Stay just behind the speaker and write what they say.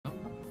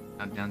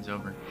Countdown's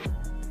over.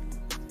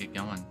 Let's get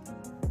going.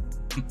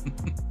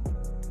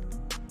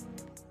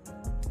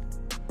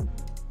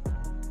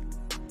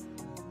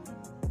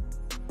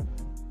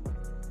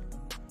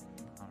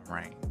 All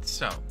right.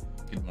 So,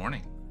 good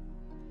morning.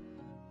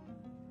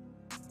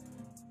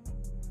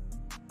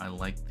 I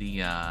like the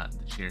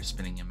chair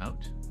spinning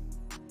emote.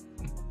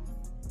 You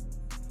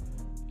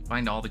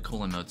find all the cool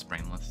emotes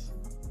brainless.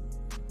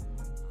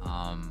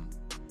 I'm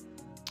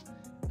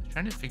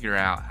trying to figure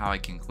out how I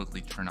can quickly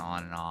turn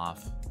on and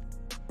off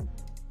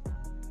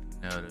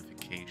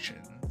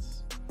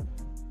notifications.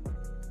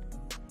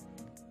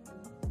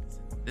 Is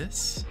it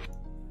this?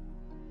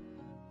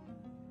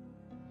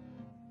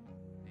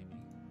 Maybe.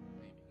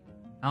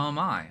 How am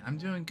I? I'm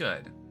doing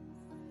good.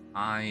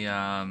 It's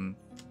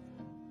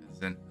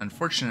an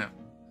unfortunate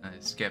I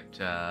skipped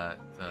the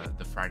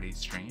Friday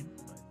stream,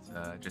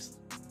 but just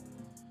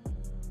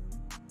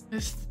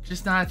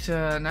not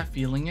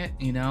feeling it,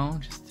 you know.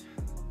 Just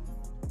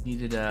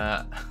needed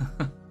a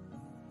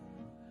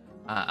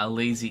a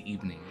lazy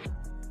evening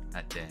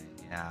that day.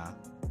 Yeah,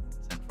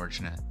 it's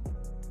unfortunate.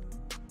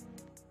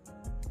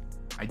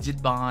 I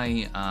did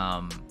buy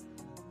I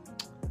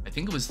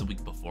think it was the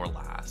week before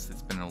last.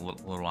 It's been a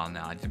little while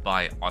now. I did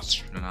buy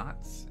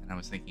Astronauts, and I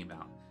was thinking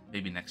about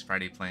maybe next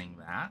Friday playing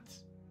that.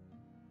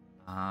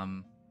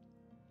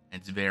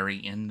 It's very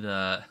in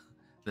the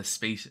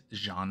space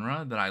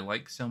genre that I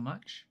like so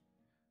much.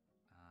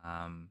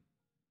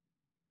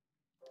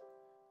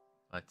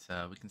 But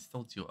we can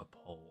still do a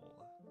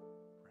poll,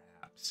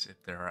 perhaps,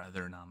 if there are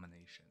other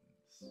nominations.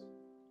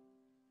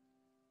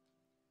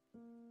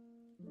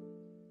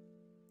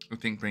 I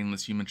think,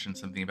 Brainless, you mentioned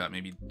something about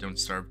maybe Don't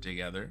Starve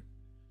Together.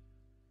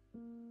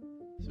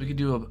 So we could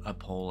do a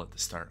poll at the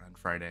start on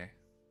Friday.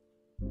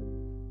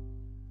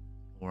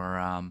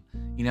 Or,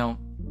 you know,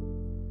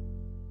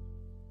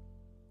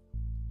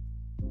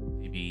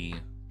 maybe...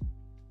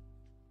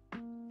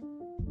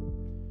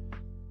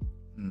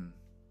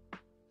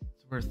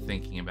 It's worth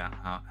thinking about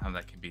how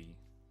that could be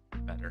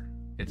better.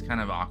 It's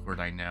kind of awkward,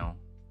 I know,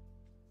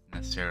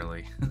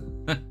 necessarily.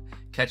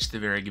 Catch the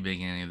very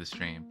beginning of the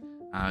stream.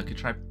 Could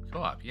try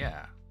co-op,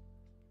 yeah.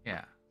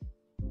 Yeah.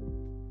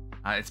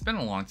 It's been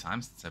a long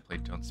time since I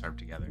played Don't Starve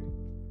Together.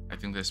 I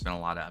think there's been a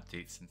lot of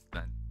updates since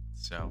then.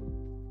 So,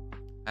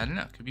 I don't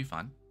know. Could be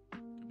fun.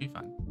 Could be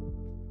fun.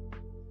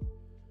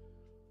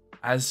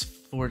 As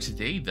for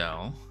today,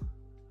 though,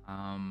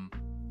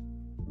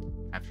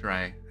 after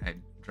I had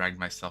dragged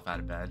myself out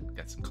of bed,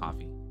 got some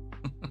coffee,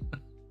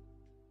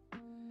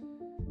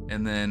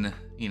 and then,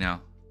 you know,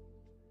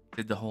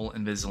 did the whole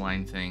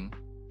Invisalign thing,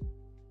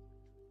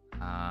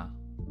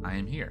 I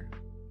am here.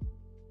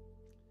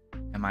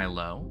 Am I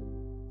low?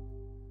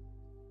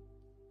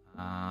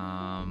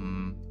 Let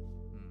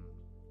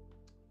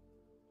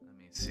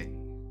me see.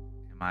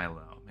 Am I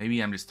low?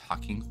 Maybe I'm just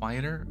talking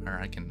quieter, or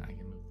I can move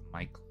the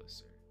mic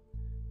closer.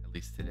 At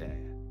least today.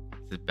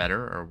 Is it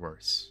better or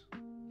worse?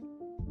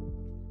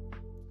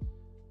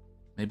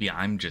 Maybe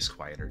I'm just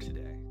quieter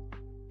today.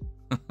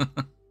 I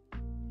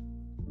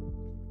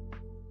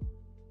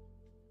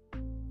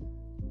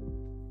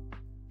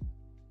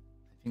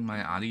think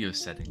my audio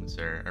settings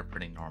are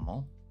pretty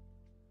normal.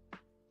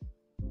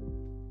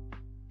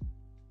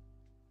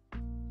 I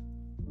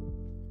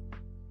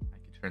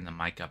could turn the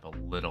mic up a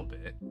little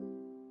bit.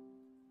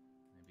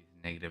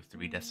 Maybe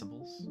 -3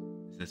 decibels.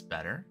 Is this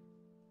better?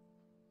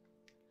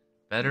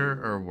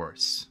 Better or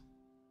worse?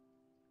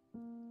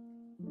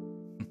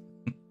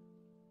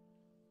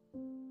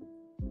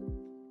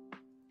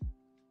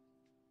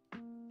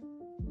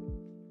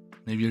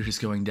 Maybe you're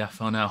just going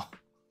deaf. Oh no.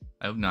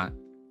 I hope not.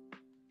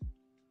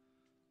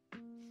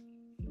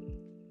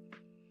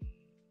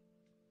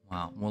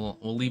 Well,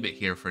 we'll leave it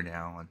here for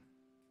now.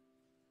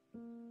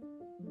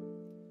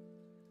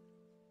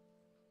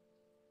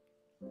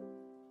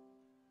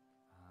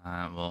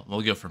 And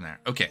we'll go from there.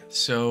 Okay,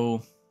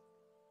 so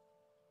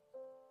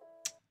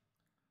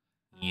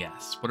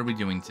yes, what are we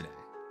doing today?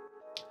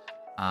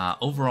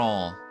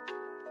 Overall,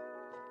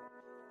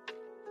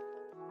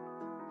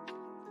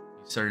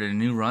 you started a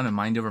new run of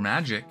Mind Over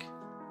Magic.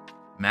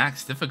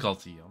 Max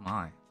difficulty. Oh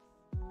my.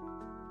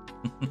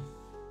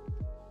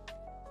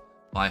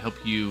 Well, I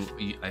hope you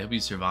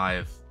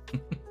survive.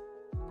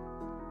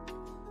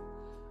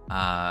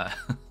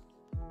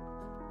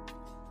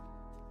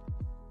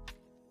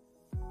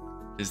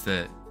 Is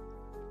the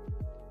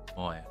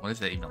boy? What does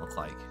that even look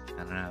like?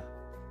 I don't know.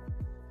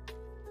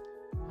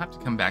 I'll have to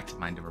come back to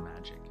Mind Over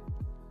Magic.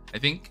 I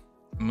think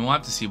we'll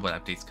have to see what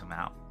updates come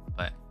out,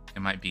 but it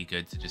might be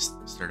good to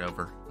just start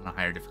over on a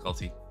higher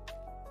difficulty.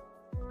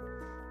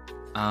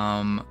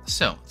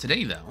 So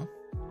today though,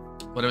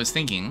 what I was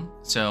thinking,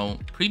 so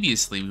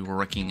previously we were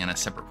working in a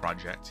separate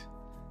project,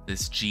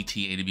 this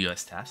GT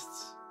AWS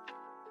tests,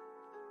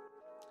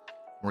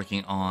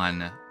 working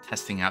on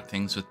testing out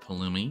things with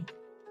Pulumi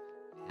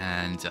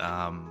and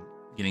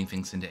getting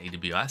things into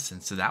AWS,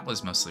 and so that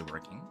was mostly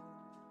working.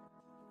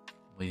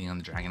 Waiting on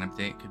the Dragon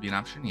update could be an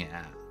option.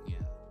 Yeah.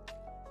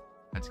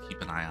 I have to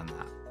keep an eye on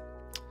that.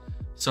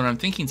 So what I'm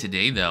thinking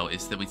today, though,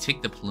 is that we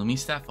take the Pulumi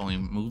stuff and we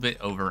move it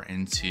over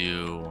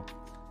into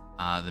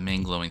the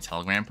main glowing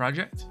Telegram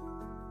project.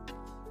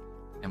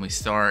 And we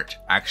start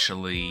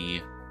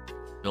actually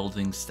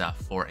building stuff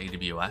for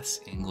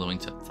AWS in glowing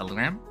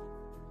Telegram.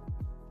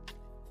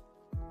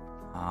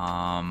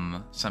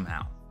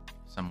 Somehow,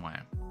 some way.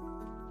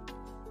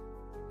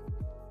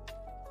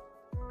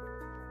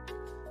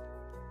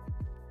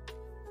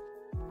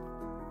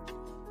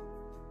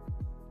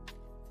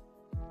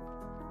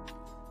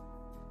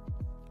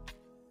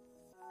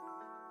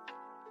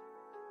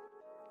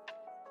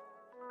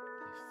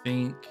 I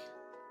think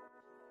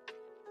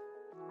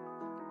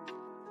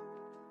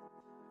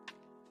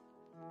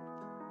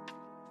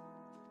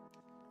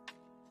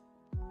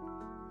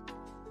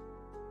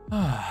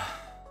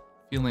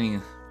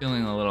feeling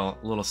a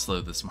little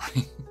slow this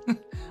morning.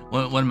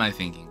 What am I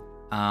thinking?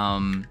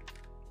 So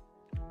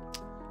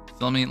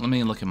let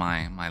me look at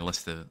my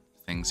list of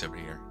things over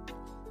here.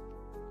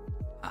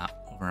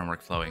 Over in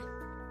Workflowy.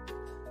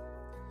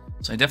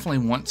 So I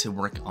definitely want to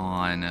work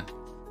on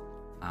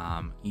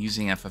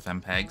using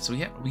FFMPEG. So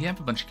we have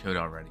a bunch of code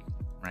already,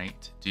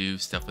 right? To do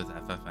stuff with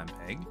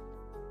FFMPEG.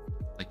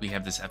 Like we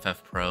have this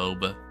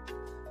FFProbe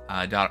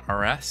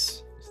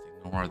 .rs. Just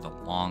ignore the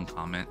long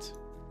comment.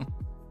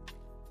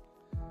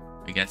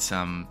 We get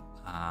some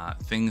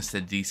things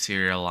to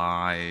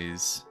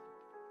deserialize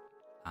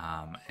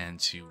and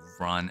to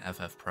run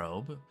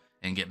FFProbe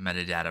and get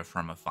metadata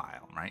from a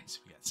file, right?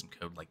 So we got some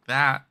code like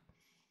that.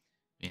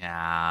 We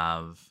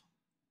have,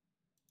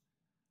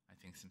 I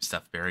think, some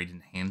stuff buried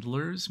in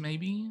handlers,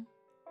 maybe?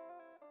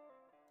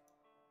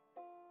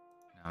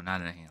 No,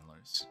 not in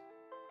handlers.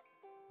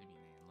 Maybe in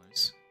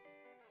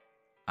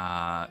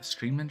handlers.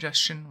 Stream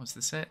ingestion, was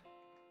this it?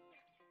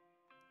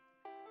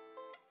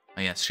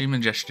 Oh yeah, stream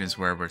ingestion is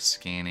where we're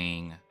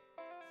scanning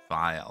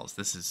files.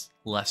 This is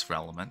less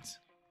relevant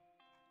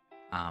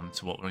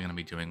to what we're going to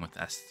be doing with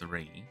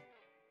S3.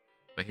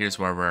 But here's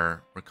where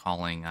we're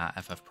calling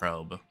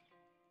FFProbe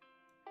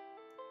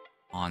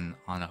on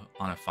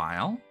a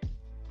file.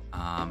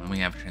 And we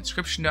have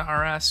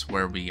transcription.rs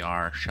where we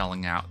are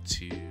shelling out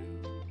to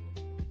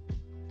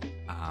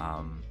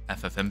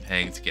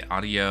FFmpeg to get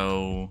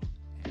audio.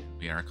 And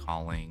we are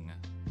calling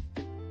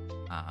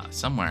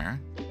somewhere,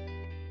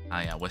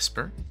 yeah,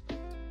 Whisper.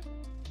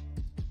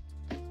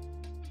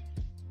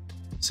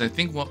 So I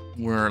think what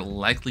we're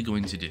likely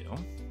going to do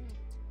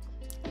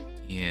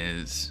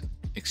is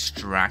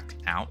extract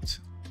out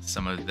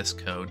some of this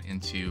code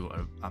into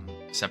a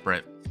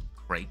separate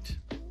crate.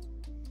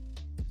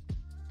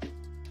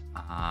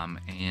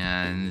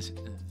 And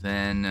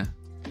then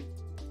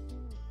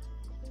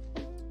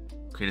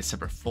create a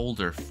separate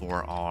folder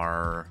for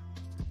our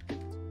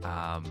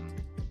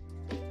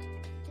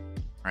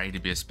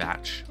AWS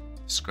batch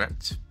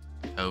script,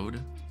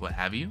 code, what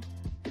have you,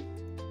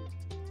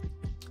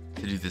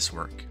 to do this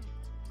work.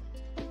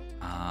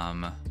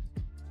 I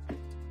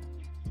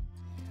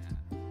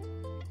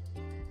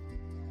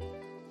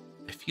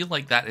feel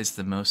like that is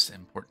the most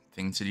important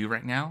thing to do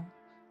right now.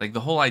 Like the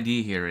whole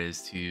idea here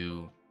is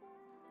to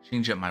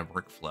change up my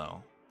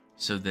workflow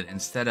so that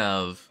instead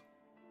of,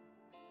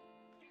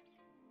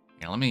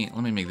 yeah, let me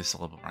make this a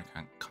little bit more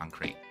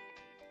concrete.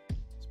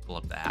 Let's pull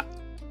up the app,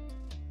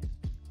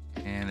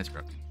 and it's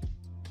broken.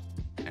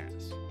 There it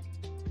is.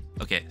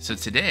 Okay, so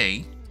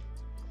today,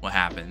 what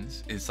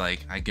happens is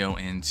like I go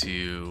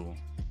into,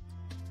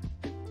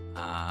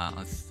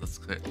 let's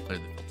clear the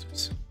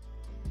filters.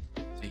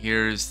 So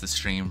here's the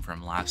stream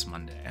from last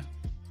Monday,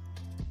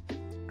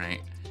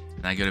 right?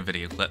 And I go to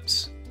video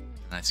clips,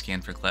 and I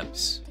scan for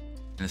clips,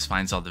 and this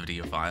finds all the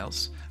video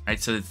files, right?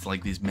 So it's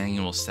like these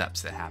manual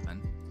steps that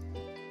happen,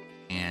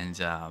 and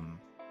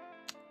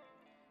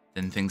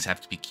then things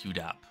have to be queued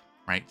up,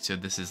 right? So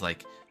this is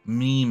like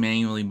me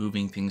manually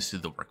moving things through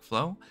the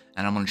workflow,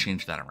 and I want to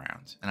change that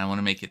around, and I want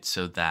to make it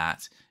so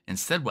that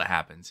instead what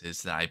happens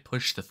is that I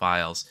push the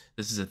files.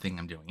 This is a thing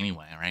I'm doing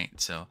anyway, right?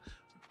 So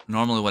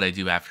normally what I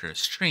do after a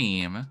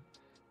stream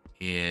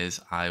is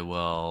I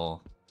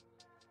will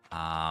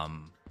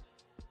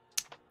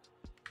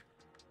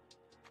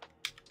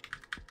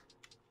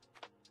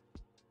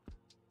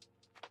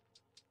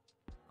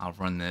I'll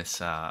run this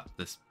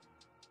this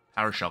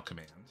PowerShell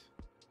command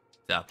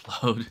to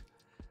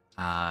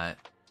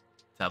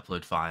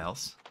upload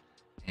files,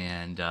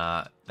 and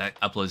that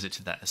uploads it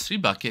to that S3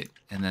 bucket,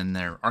 and then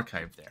they're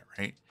archived there,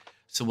 right?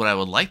 So what I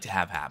would like to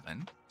have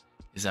happen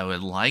is I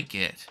would like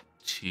it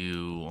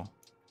to,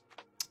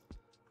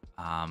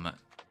 and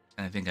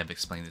I think I've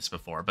explained this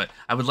before, but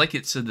I would like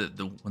it so that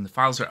when the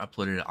files are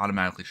uploaded, it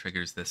automatically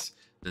triggers this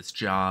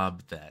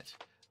job that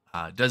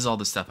does all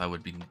the stuff I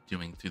would be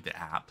doing through the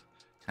app,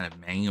 kind of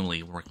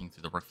manually working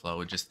through the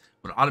workflow. It just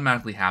would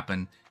automatically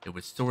happen. It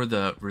would store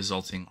the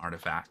resulting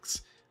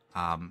artifacts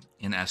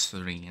in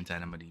S3 and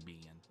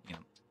DynamoDB and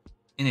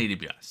in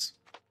AWS.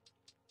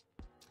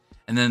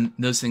 And then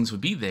those things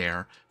would be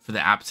there for the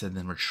app to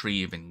then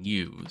retrieve and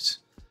use.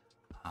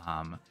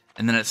 And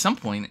then at some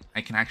point,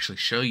 I can actually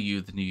show you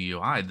the new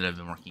UI that I've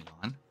been working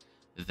on,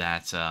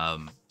 that I've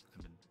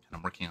been kind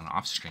of working on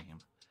off stream.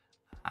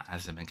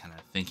 as I've been kind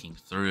of thinking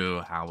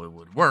through how it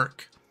would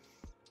work.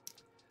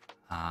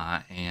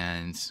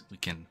 And we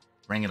can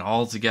bring it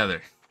all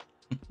together.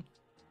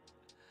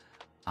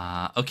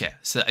 Okay,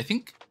 so I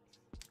think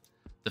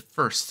the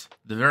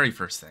very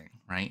first thing,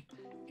 right,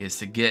 is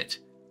to get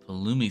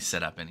Pulumi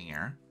set up in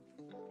here.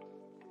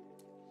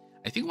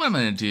 I think what I'm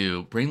going to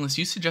do, Brainless,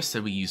 you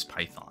suggested we use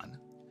Python,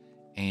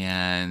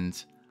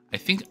 and I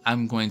think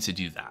I'm going to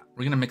do that.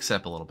 We're going to mix it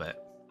up a little bit,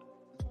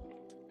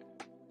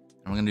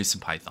 and we're going to do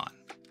some Python.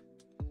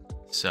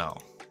 So,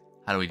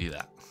 how do we do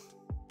that?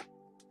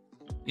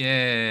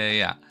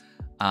 Yeah.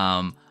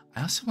 I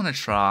also want to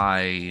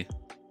try,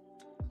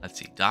 let's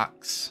see,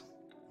 docs,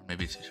 or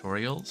maybe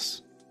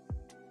tutorials,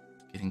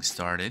 getting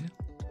started.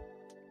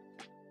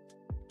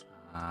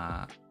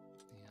 Yeah.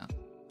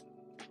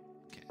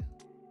 Okay.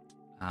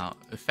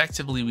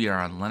 Effectively, we are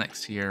on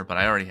Linux here, but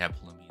I already have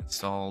Pulumi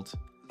installed.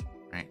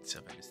 Right, so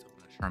if I just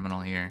open a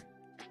terminal here.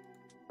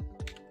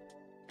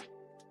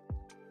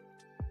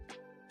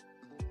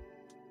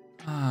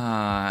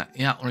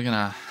 Yeah, we're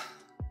gonna.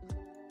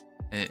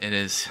 It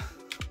is.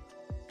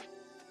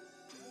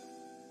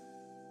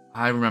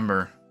 I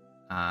remember.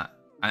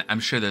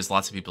 I'm sure there's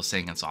lots of people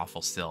saying it's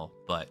awful still,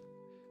 but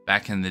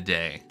back in the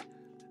day,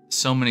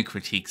 so many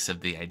critiques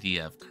of the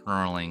idea of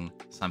curling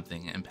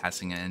something and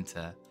passing it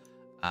into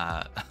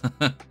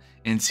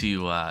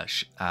or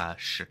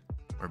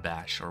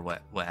bash or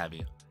what have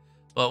you.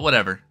 But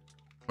whatever,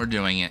 we're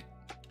doing it.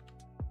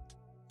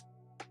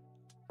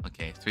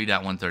 Okay,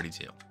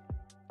 3.132.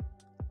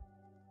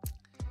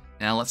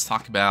 Now let's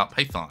talk about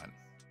Python.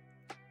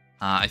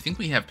 I think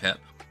we have pip.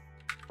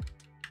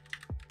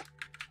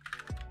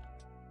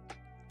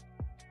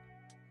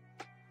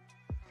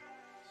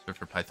 So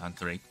for Python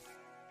 3.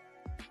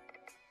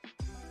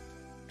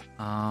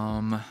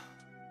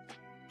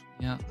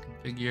 Yeah,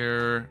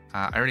 configure.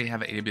 I already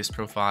have an AWS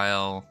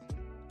profile.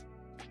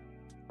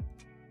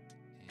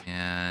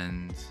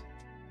 And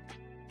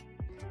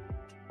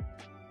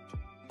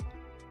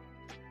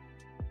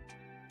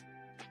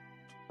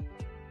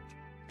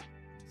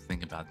let's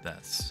think about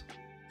this.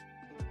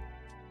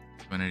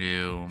 I'm gonna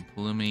do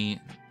Pulumi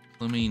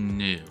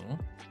new.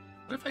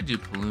 What if I do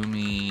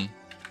Pulumi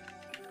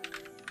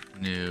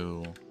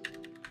new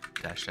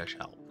 --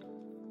 help?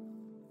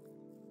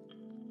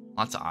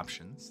 Lots of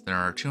options. There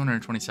are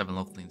 227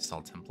 locally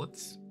installed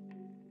templates.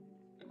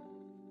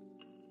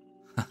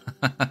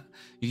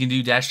 You can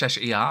do --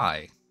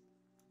 AI.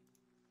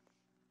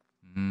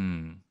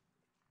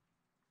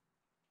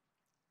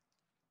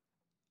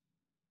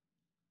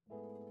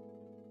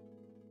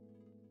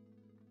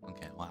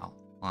 Okay, wow.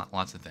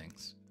 Lots of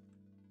things.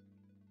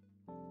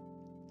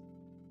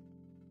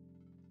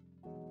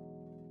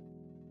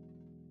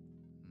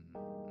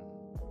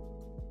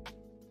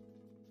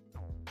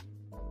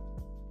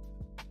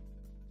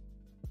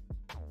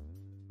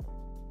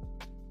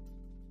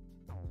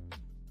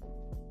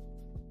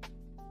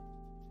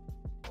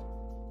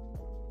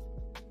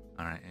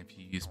 All right, if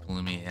you use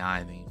Pulumi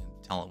AI, then you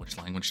can tell it which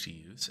language to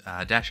use.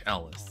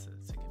 -L is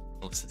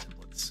a list of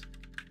templates.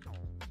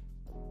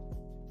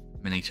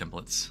 Many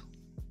templates.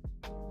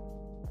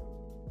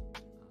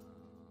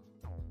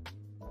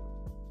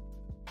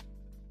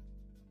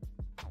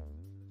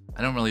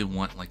 I don't really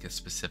want like a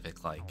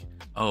specific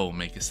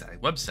make a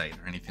static website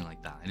or anything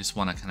like that. I just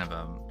want to kind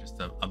of just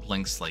a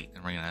blank slate,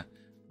 and we're gonna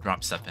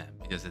drop stuff in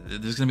because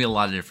there's gonna be a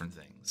lot of different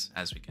things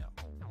as we go.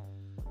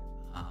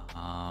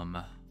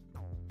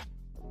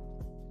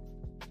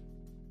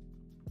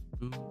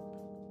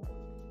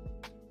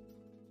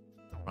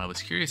 What I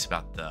was curious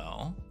about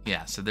though,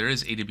 yeah, so there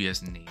is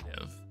AWS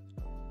native,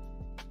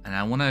 and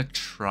I want to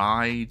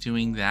try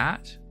doing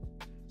that.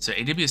 So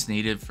AWS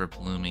native for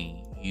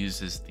Pulumi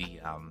uses the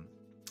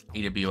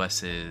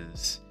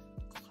AWS's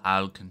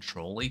Cloud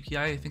Control API,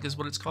 I think is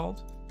what it's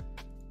called,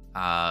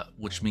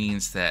 which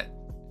means that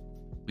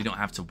we don't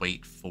have to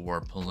wait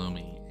for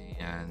Pulumi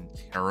and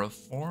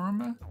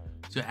Terraform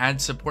to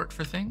add support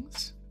for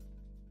things.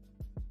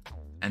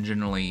 And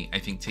generally, I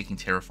think taking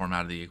Terraform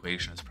out of the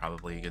equation is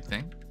probably a good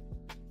thing,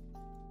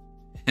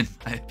 in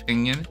my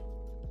opinion.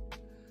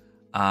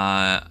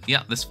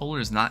 Yeah, this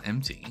folder is not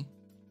empty.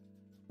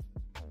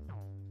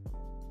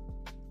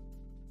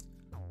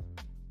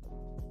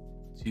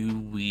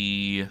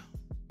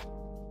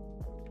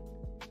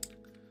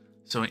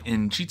 So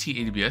in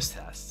GT AWS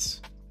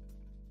tests,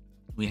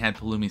 we had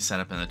Pulumi set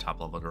up in the top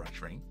level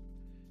directory,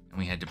 and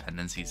we had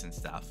dependencies and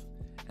stuff.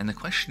 And the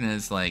question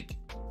is like,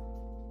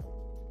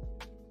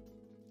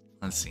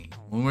 let's see,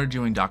 when we're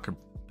doing Docker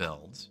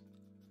builds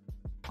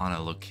on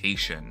a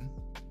location,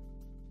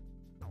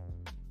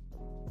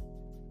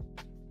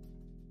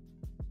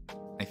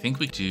 I think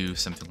we do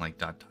something like ..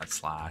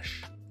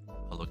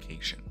 a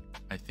location.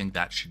 I think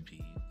that should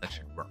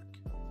work.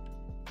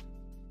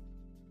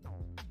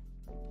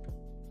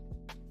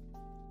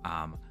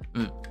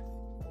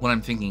 What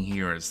I'm thinking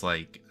here is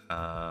like,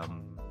 so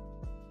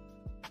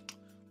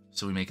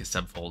we make a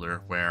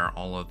subfolder where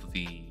all of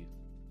the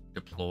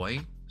deploy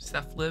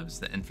stuff lives,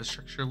 the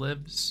infrastructure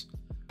lives.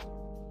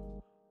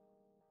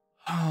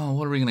 Oh,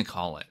 what are we gonna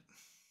call it?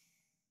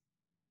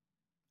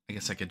 I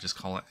guess I could just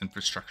call it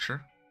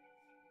infrastructure.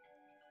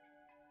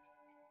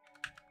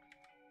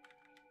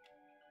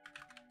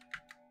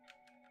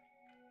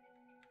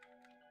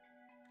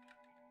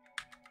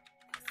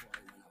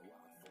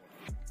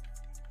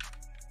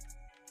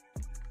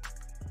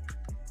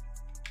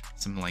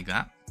 Something like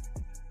that.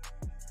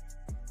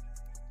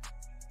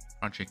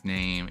 Project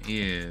name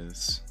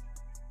is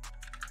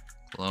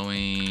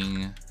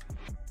Glowing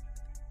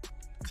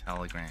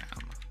Telegram.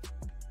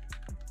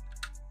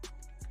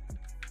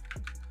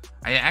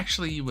 I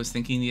actually was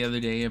thinking the other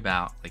day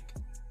about like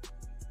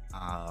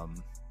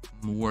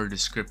more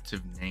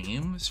descriptive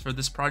names for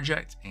this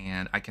project,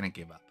 and I kind of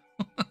gave up.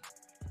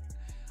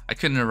 I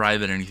couldn't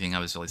arrive at anything I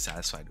was really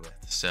satisfied with.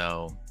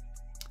 So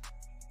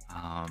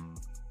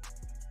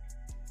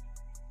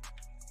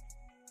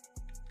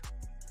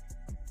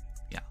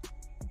yeah,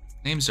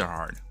 names are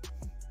hard.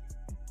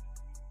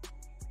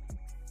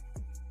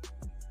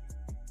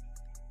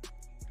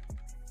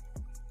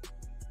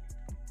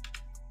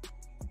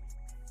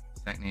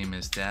 Stack name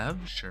is dev,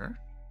 sure.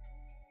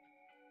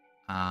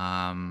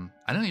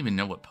 I don't even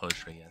know what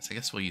poetry is. I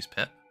guess we'll use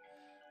pip.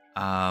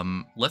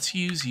 Let's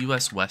use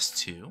US West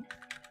 2.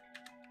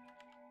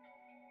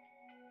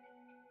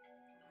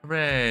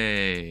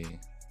 Hooray!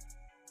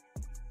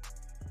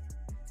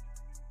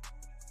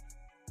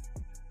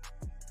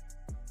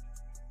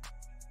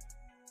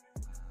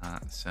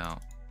 So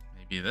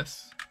maybe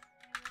this.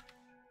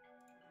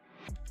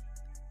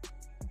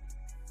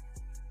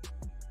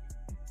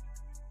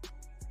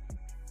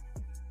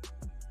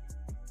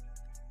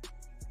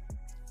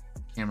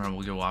 Camera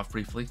will go off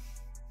briefly.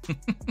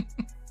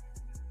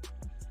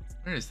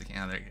 Where is the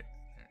camera? There it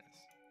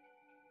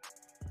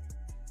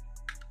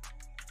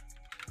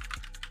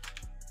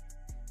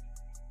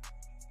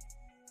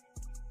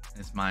is.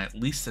 It's my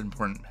least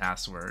important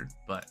password,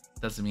 but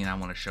doesn't mean I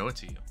want to show it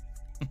to you.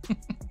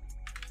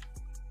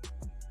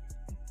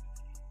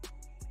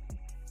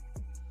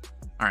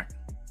 All right.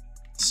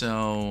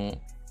 So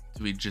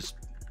do we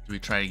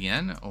try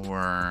again,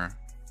 or?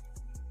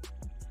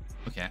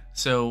 Okay,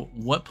 so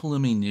what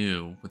Pulumi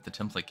knew with the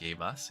template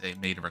gave us, it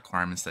made a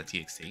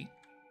requirements.txt.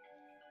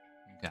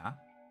 Okay.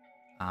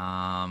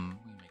 Let me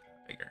make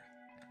that bigger.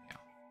 There we go.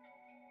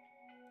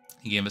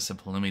 He gave us a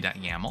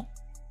Pulumi.yaml.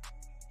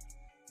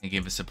 He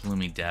gave us a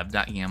Pulumi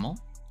deb.yaml.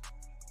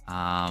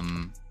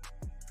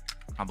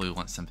 Probably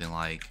want something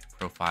like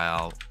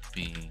profile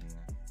being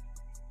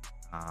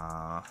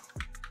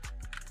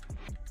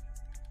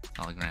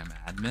Telegram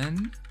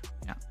admin.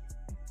 Yeah.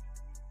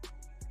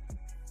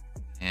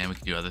 And we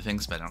can do other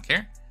things, but I don't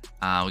care.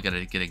 We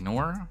gotta get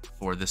ignore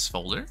for this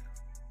folder.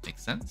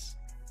 Makes sense.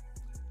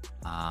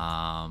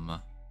 I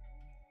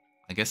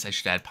guess I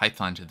should add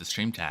Python to the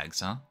stream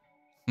tags, huh?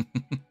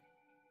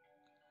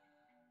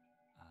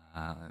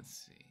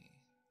 Let's see.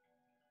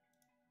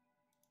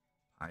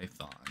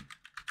 Python.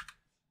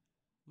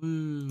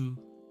 Woo.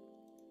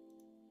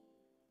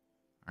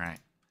 All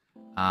right.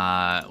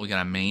 We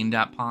got a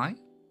main.py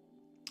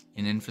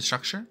in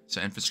infrastructure.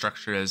 So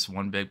infrastructure is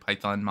one big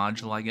Python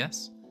module, I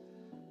guess.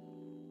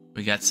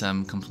 We got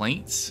some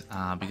complaints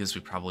because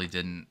we probably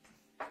didn't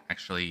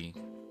actually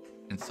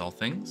install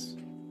things.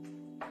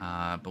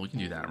 But we can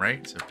do that,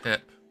 right? So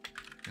pip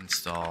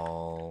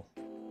install.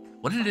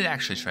 What did it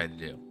actually try to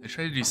do? It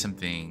tried to do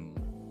something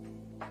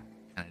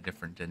kind of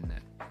different, didn't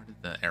it? Where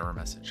did the error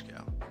message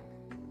go?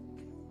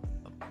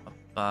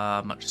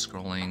 Much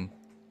scrolling.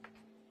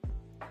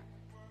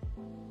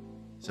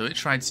 So it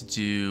tried to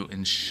do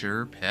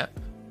ensure pip.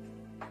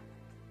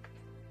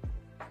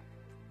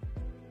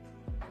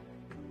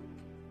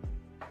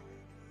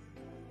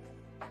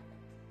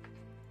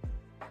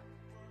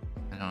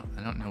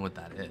 I don't know what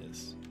that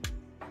is.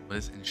 What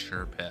is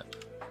ensure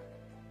pip?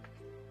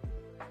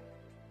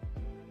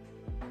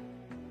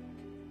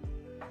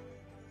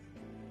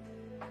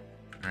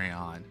 Very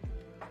odd.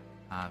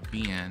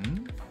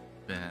 Bin.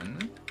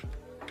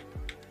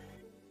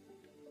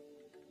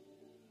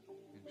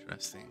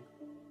 Interesting.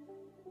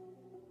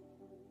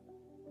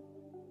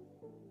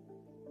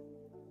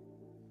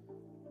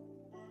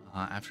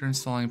 After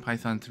installing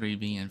Python 3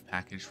 bin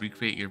package,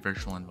 recreate your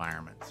virtual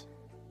environment.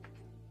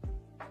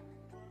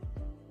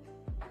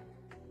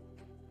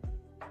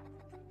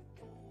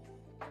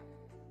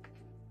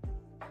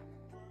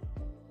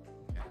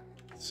 Okay,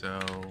 so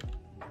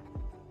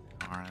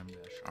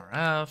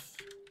rm-rf.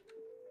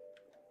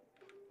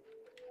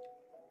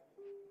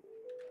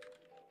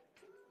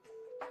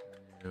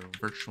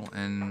 Virtual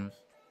env.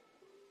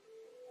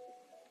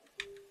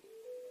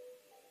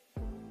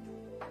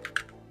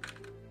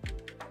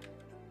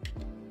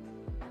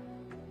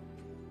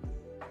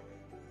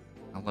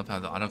 I love how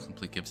the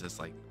autocomplete gives us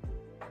like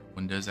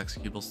Windows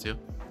executables too.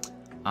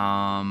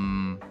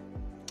 Env.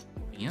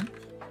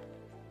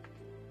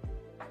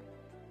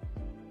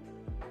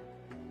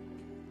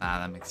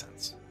 That makes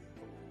sense.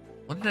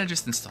 What did I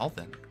just install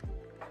then?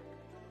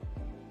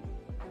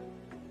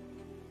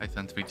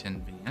 Python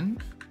 3.10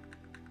 env.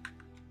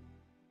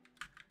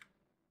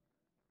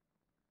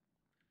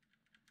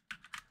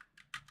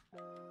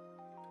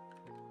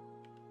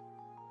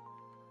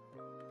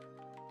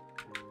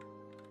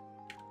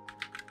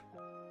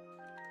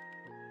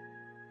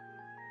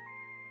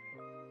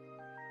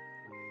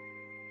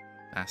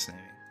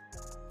 Fascinating.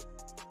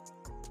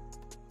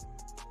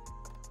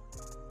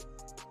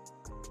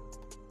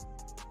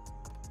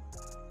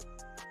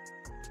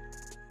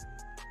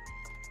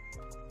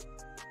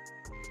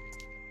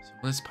 So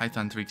what is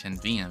Python 310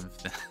 VM?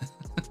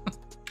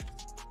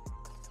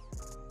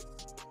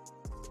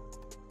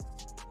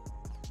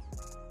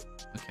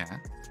 Okay,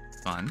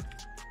 fun.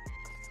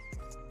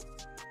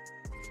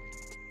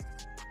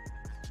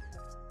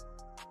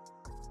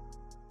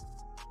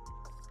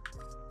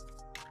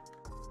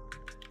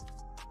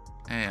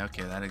 Hey,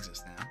 okay, that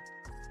exists now.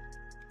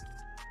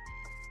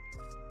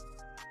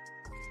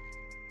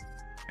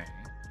 Okay,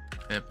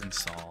 pip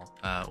install.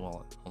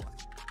 Well, hold on.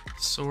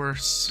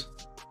 Source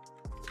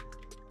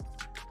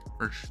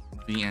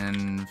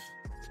vn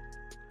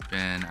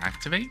bin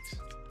activate.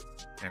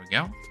 There we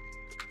go.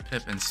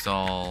 Pip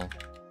install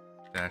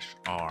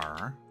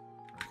 -r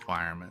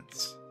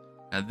requirements.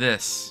 Now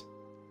this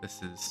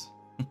is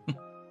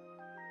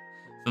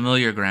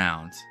familiar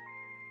ground.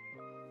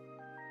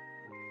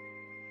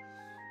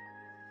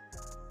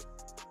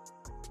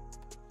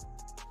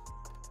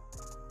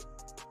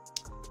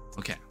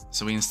 Okay,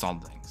 so we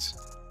installed things.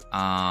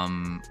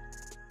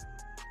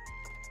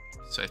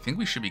 So I think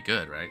we should be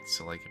good, right?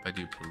 So like if I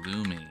do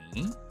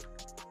Pulumi,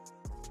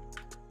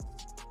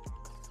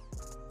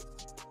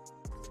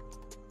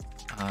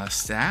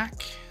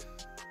 stack,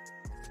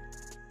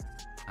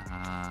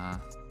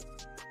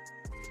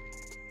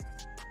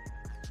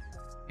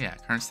 yeah,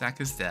 current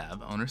stack is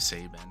dev, owner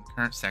Sabin,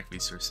 current stack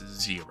resources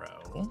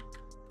 0.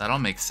 That all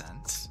makes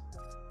sense.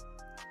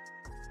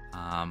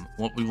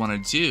 What we want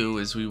to do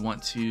is we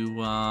want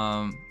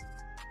to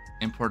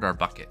import our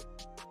bucket.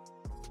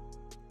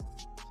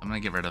 So I'm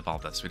going to get rid of all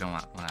this. We don't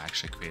want to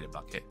actually create a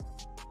bucket.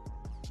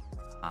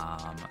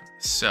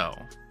 So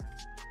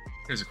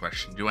here's a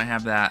question. Do I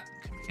have that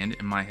command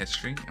in my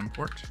history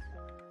import?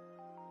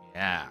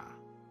 Yeah.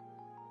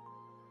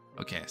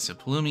 Okay, so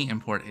Pulumi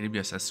import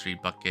AWS S3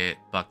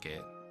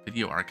 bucket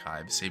video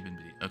archive save in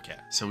video. Okay,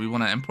 so we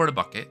want to import a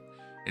bucket.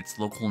 Its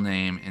local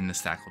name in the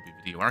stack will be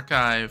video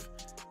archive.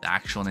 The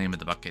actual name of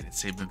the bucket is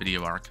saved in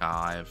video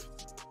archive.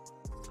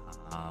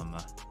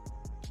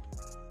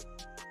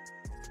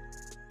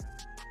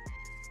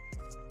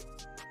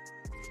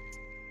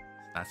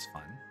 That's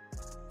fun.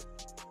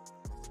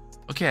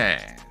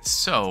 Okay,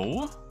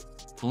 so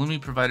Pulumi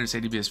provider's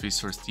AWS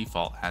resource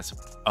default has.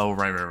 Oh,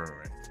 right.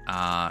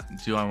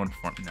 Do I want to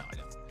perform? No, I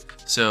don't.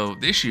 So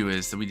the issue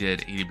is that we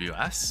did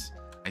AWS.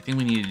 I think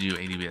we need to do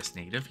AWS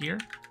native here,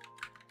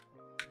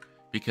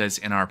 because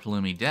in our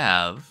Pulumi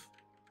dev,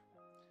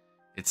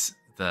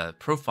 the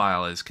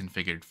profile is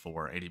configured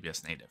for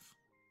AWS native.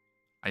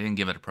 I didn't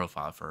give it a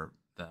profile for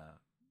the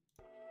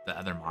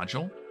other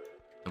module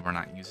that we're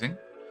not using.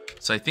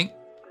 So I think,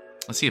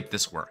 let's see if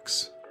this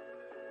works.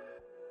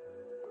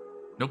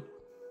 Nope.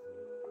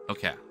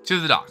 Okay, to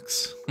the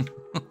docs.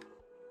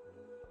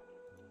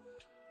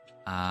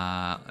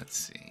 Let's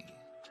see.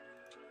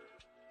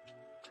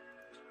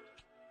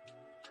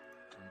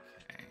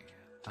 Okay.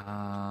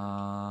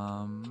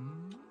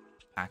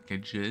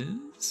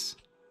 Packages.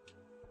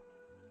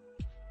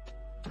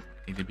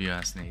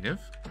 AWS native.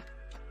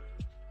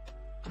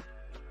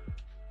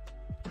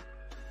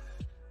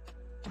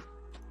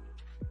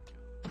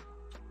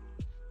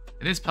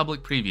 It is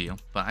public preview,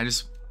 but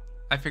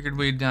I figured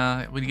we'd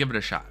give it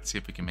a shot, see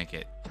if we can make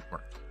it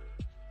work.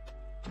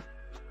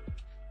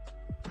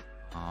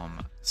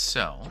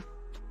 So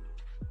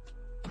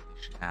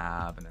we should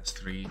have an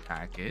S3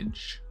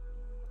 package.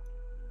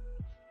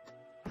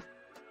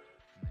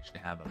 We should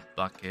have a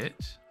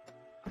bucket.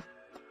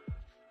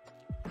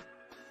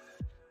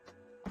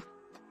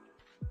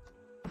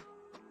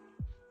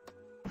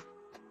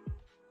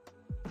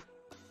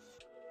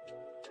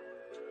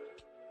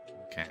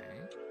 Okay.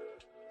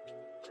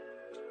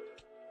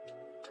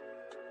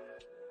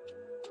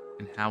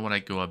 And how would I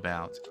go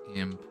about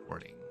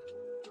importing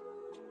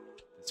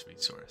this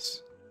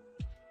resource?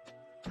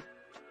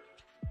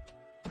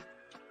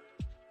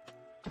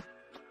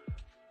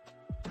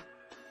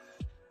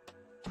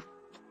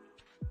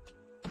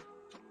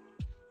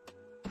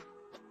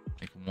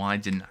 Like, why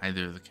didn't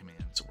either of the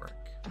commands work?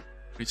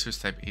 Resource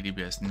type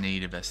AWS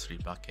native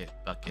S3 bucket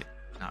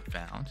not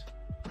found.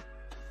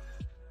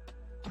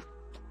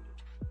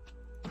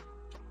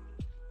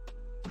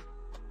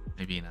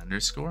 Maybe an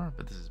underscore,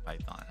 but this is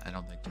Python. I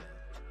don't think that.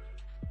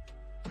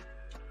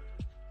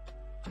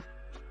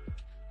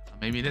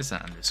 Maybe it is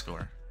an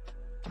underscore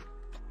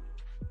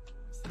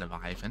instead of a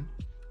hyphen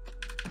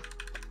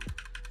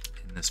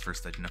in this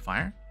first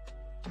identifier.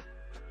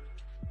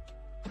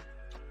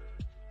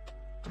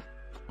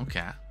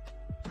 Okay.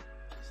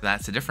 So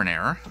that's a different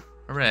error.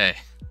 Hooray.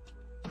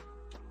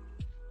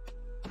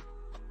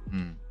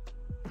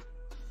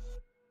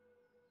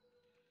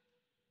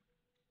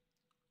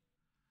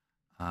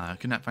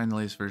 Could not find the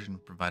latest version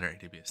of provider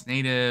AWS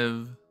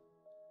native.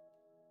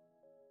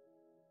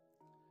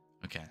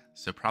 Okay,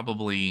 so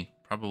probably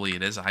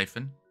it is a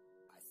hyphen,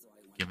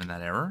 given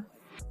that error.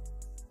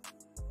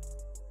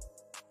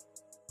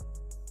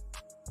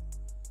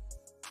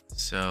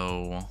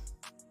 So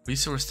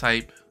resource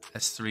type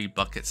S3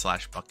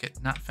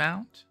 bucket/bucket not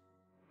found.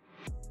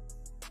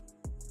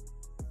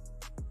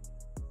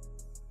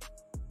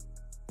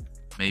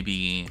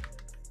 Maybe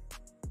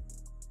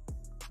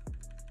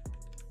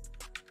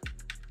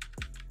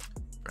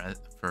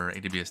for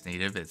AWS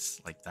native, it's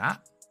like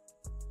that.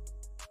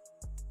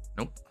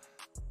 Nope.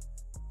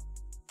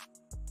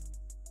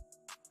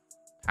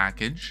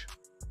 Package,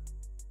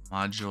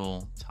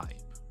 module type.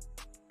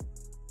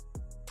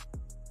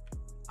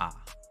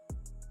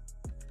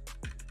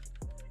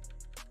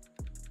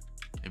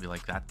 Maybe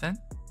like that then.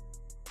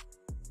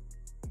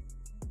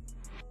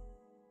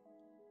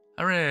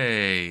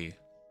 Hooray!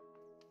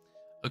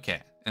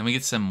 Okay, and we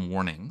get some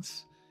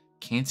warnings.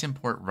 Can't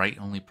import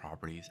write-only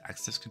properties,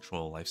 access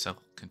control,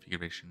 lifecycle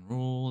configuration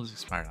rules,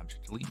 expired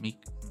object delete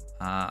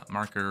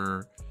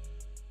marker,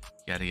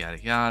 yada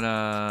yada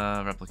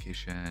yada,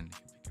 replication,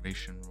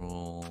 configuration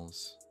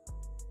rules.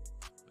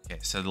 Okay,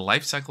 so the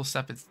lifecycle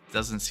step, it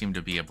doesn't seem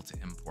to be able to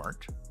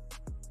import.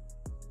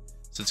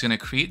 So it's going to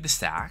create the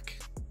stack,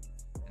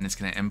 and it's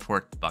going to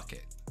import the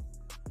bucket.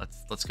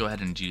 Let's go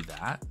ahead and do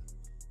that.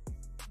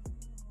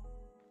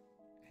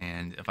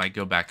 And if I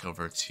go back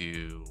over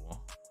to,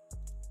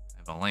 I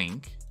have a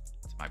link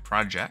to my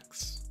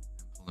projects,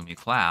 Pulumi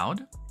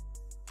Cloud.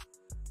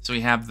 So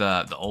we have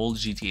the old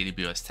GT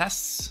AWS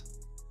tests,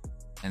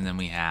 and then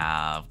we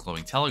have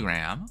Glowing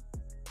Telegram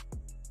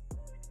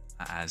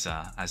as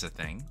a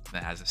thing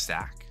that has a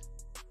stack.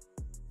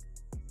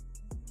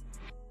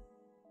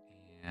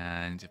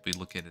 And if we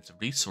look at its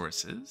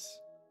resources,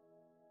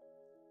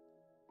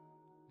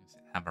 we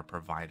have our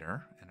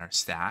provider and our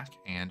stack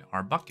and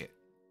our bucket.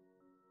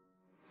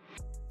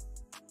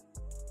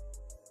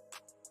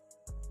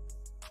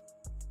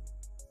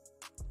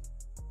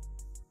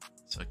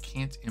 So it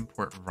can't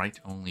import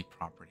write-only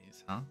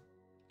properties, huh?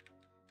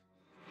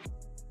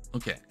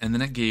 Okay, and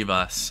then it gave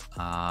us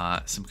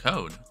some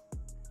code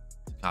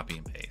to copy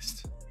and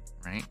paste,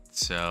 right?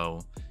 So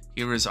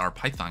here is our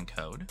Python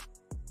code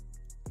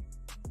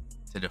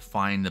to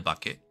define the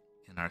bucket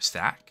in our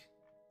stack.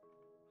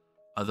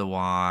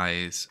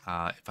 Otherwise,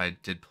 if I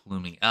did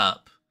Pulumi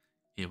up,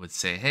 it would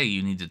say, hey,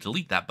 you need to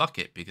delete that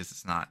bucket because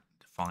it's not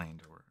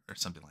defined or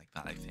something like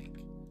that, I think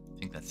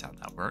that's how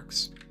that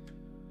works.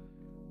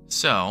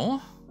 So,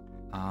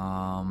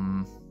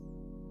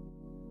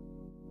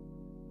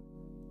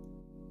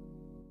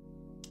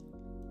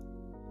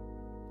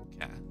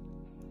 okay.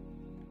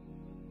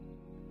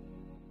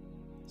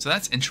 So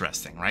that's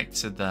interesting, right?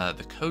 So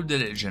the code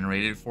that it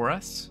generated for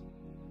us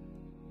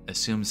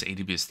assumes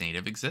AWS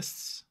native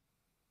exists.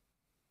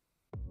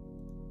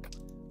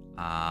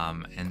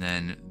 And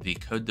then the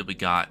code that we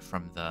got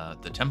from the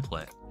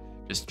template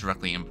just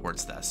directly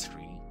imports the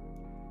S3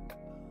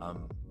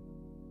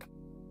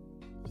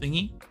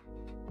 thingy.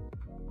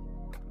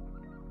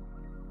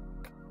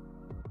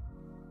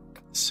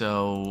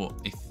 So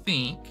I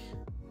think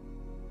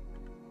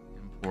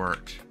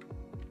import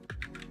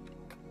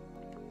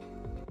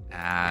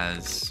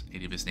as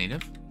AWS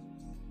native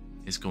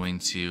is going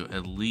to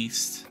at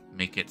least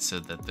make it so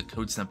that the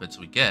code snippets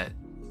we get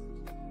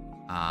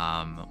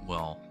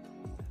will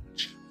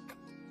match.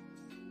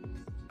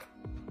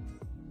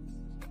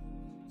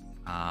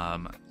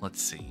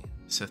 Let's see.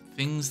 So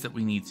things that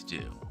we need to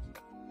do.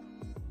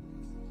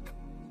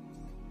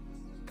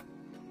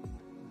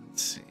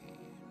 Let's see.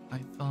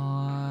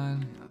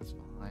 Python, that's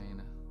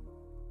fine.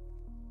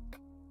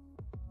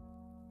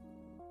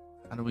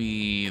 How do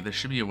we, there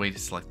should be a way to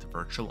select the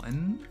virtual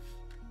env.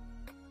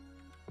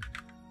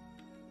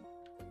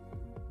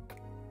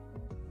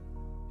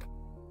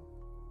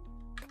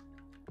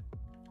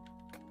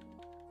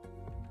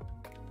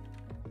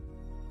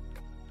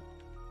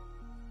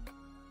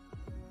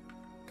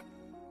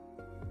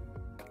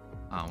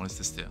 Oh, what does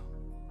this do?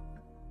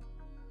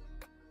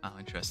 Oh,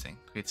 interesting.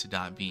 Creates a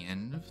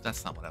 .venv.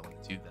 That's not what I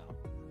want to do though.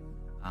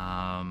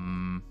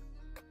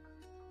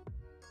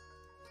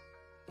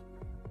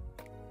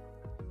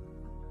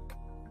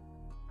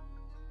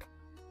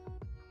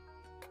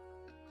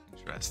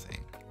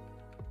 Interesting.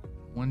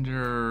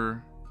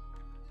 Wonder.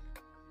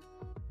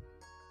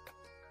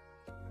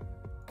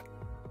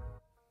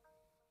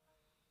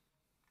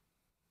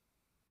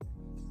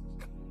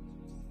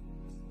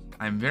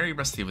 I'm very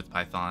rusty with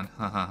Python.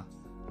 Haha.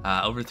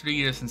 Over 3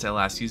 years since I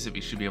last used it,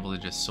 we should be able to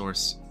just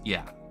source.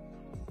 Yeah.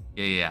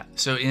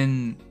 So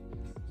in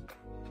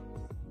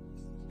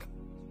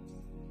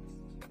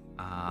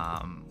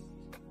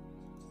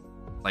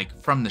like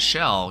from the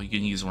shell, you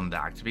can use one of the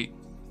activate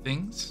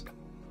things,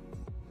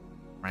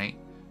 right?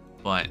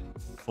 But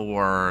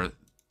for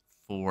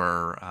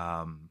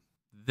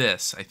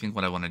this, I think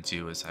what I want to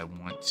do is I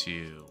want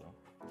to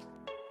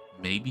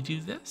maybe do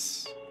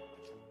this.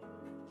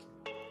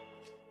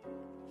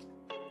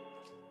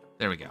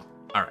 There we go.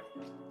 All right.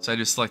 So I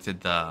just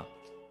selected the.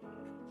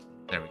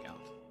 There we go.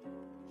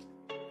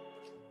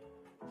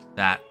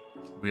 That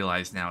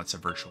realized now it's a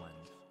virtual env.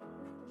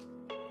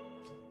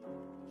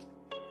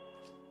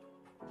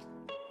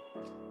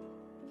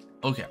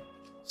 Okay,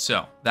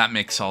 so that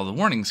makes all the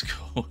warnings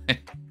go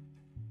away,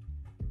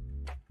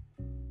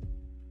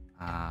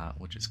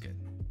 which is good.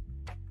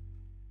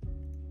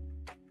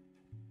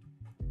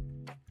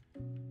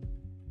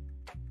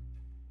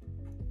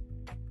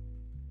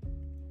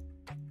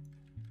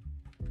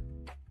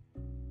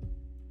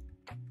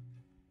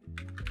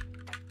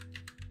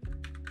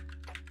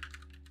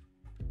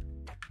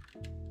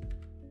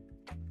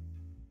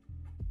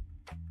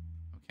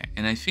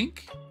 And I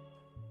think,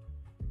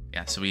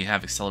 yeah, so we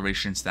have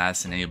acceleration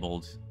status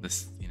enabled.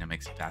 This,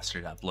 makes it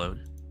faster to upload,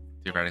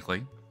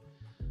 theoretically.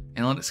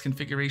 Analytics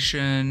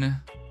configuration,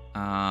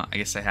 I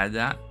guess I had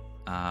that.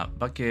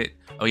 Bucket,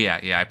 oh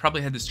yeah, I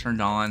probably had this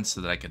turned on so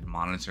that I could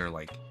monitor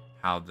like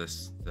how the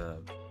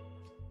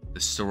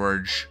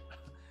storage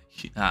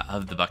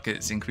of the bucket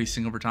is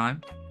increasing over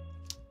time.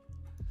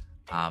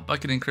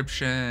 Bucket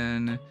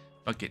encryption,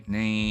 bucket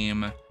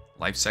name,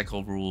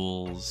 lifecycle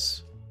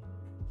rules.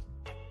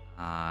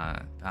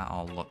 That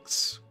all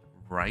looks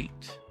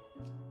right.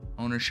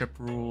 Ownership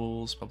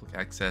rules, public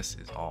access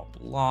is all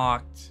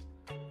blocked.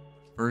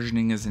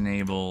 Versioning is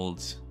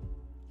enabled.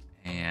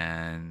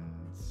 And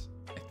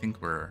I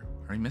think are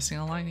we missing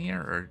a line here?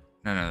 Or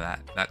no,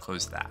 that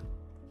closed that.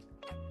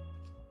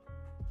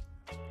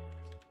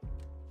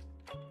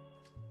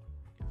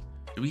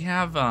 Do we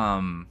have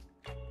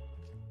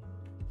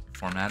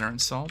formatter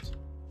installed?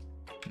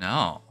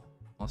 No.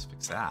 Let's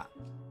fix that.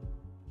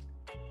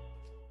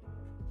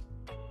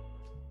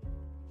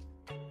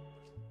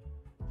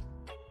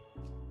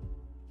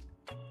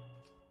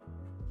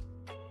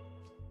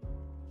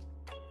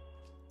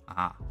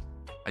 Aha.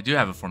 I do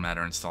have a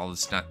formatter installed.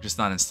 It's just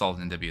not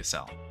installed in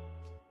WSL. Okay.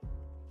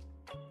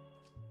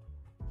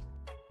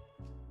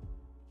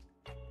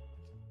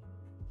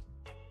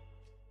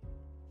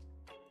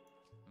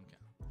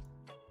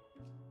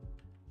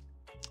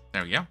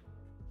 There we go.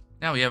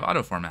 Now we have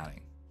auto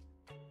formatting.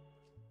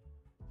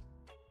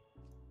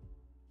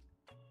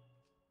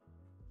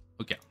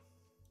 Okay.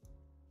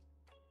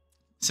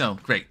 So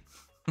great.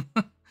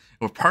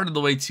 We're part of the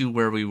way to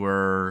where we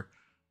were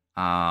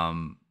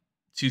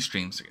 2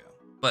 streams ago,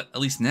 but at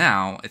least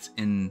now it's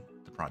in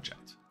the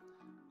project.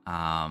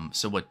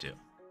 So what do?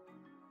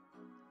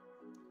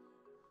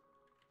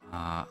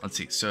 Let's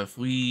see. So if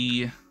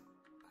we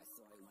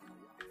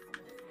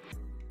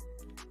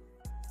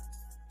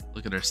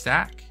look at our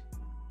stack,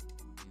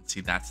 you can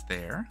see that's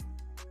there.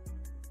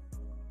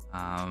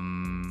 That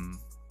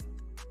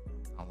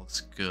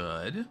looks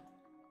good. If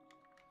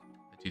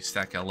I do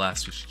stack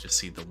ls, we should just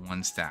see the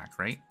 1 stack,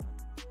 right?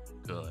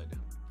 Good.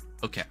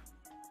 Okay.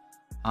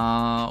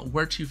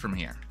 Where to from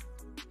here?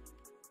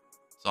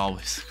 It's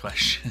always the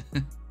question.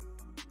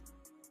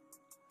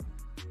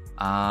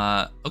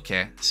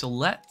 Okay, so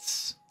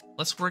let's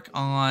work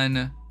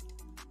on.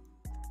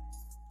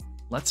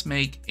 Let's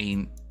make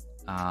a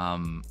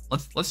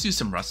let's do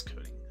some Rust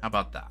coding. How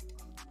about that?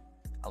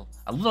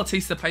 A little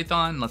taste of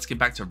Python. Let's get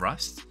back to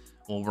Rust.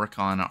 We'll work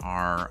on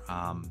our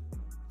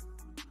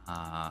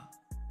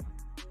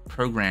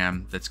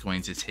program that's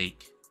going to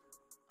take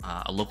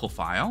a local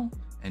file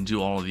and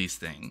do all of these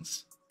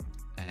things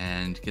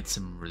and get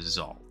some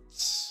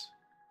results.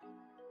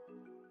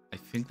 I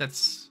think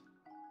that's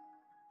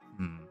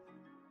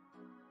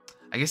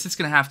I guess it's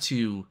gonna have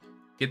to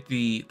get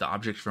the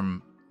object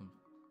from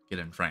get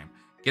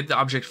the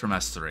object from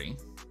S3.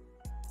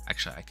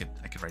 Actually, I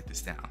could write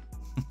this down.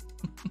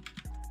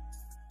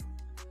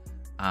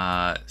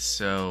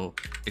 So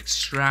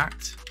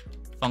extract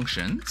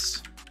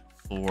functions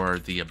for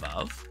the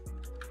above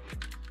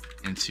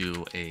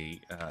into a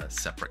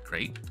separate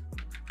crate,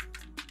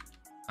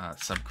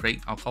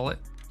 subcrate, I'll call it.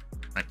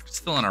 Right,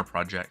 still in our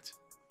project.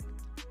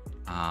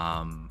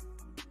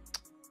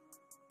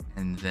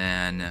 And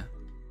then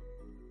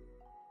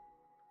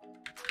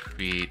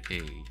create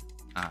a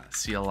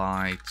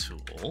CLI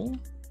tool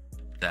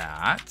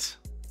that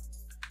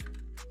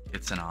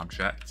gets an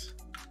object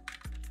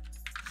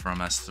from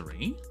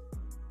S3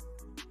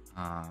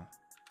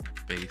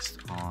 based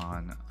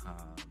on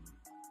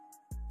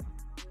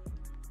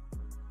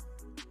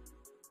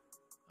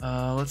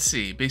let's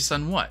see, based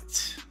on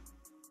what?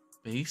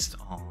 Based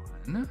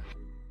on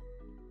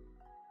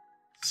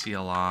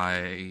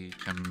CLI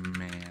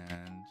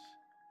command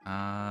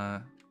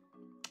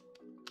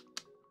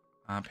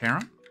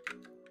parent.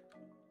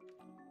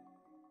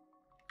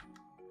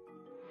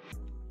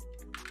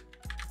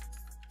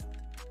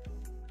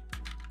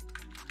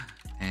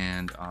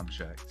 And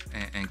object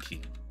and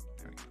key.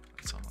 There we go.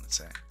 That's all I want to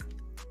say.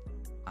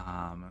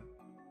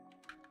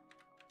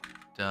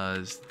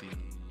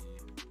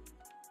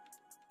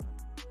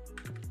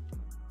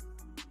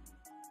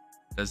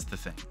 Does the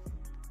thing,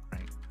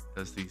 right?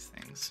 Does these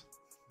things.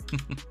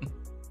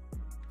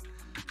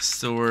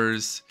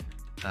 Stores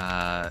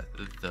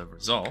the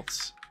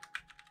results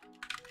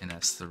in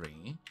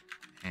S3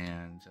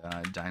 and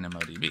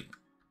DynamoDB.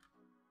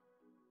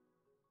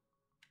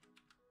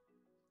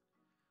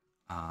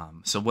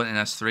 So what in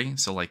S3?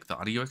 So like the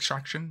audio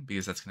extraction,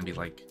 because that's going to be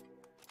like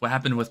what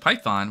happened with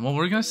Python. Well,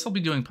 we're going to still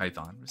be doing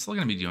Python. We're still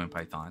going to be doing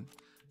Python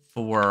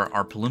for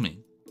our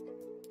Pulumi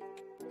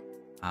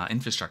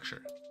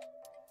infrastructure.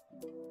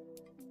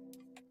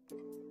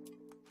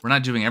 We're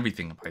not doing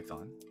everything in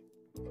Python.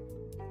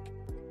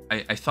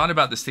 I thought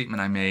about the statement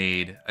I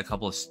made a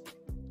couple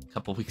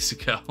weeks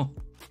ago.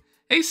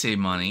 Hey, Save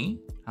Money,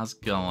 how's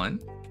it going?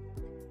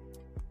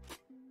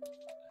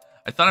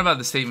 I thought about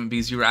the statement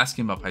because you were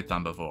asking about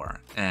Python before,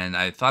 and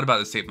I thought about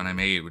the statement I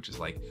made, which is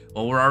like,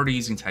 well, we're already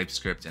using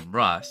TypeScript and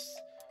Rust.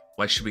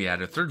 why should we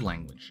add a third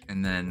language?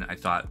 And then I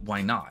thought,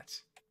 why not?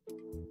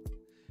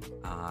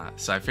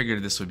 So I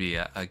figured this would be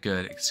a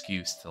good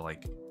excuse to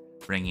like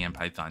bring in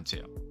Python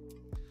too.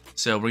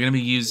 So we're going to be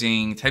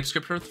using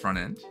TypeScript for the front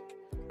end.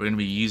 We're going to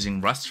be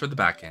using Rust for the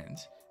back end,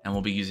 and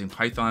we'll be using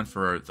Python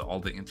for all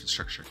the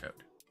infrastructure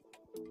code.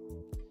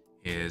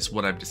 Is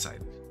what I've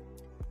decided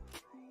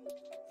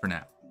for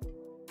now.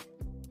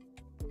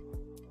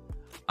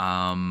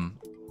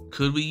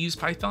 Could we use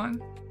Python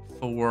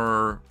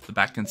for the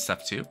backend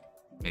stuff too?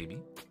 Maybe.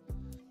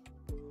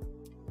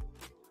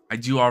 I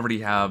do already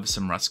have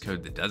some Rust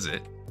code that does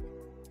it.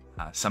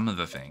 Some of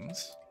the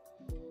things.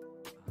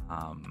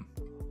 And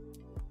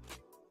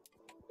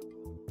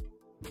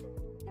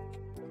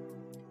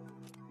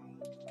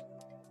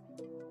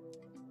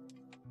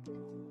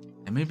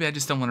maybe I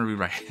just don't want to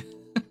rewrite it.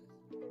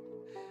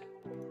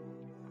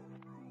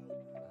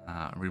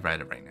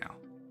 Rewrite it right now.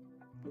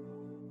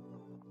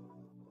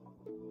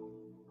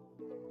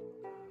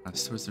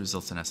 Stores the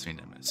results in S3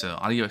 demo. So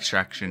audio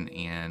extraction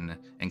and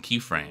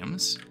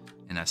keyframes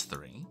in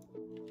S3.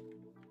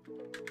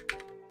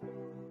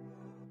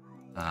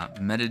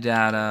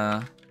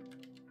 Metadata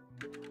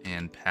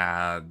and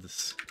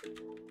paths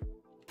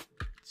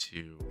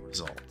to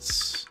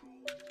results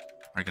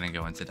are going to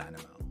go into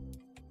Dynamo.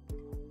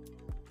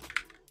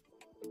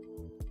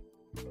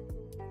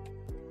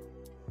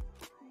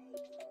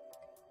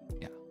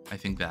 Yeah, I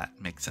think that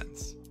makes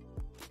sense.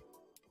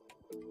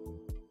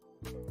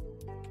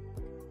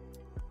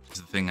 Which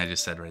is the thing I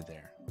just said right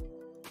there. So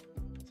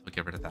we'll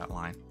get rid of that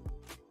line.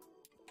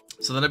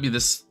 So that'll be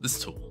this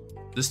tool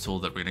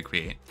that we're going to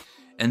create.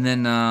 And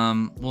then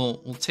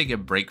we'll take a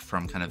break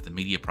from kind of the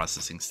media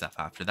processing stuff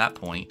after that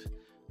point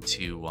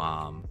to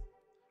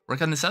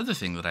work on this other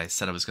thing that I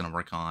said I was going to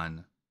work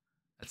on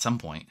at some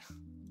point,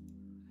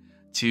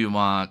 to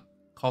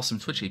call some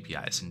Twitch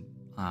APIs and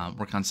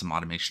work on some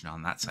automation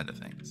on that side of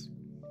things,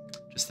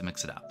 just to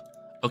mix it up.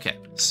 Okay,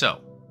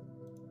 so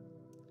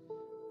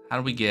how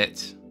do we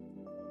get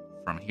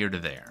from here to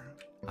there?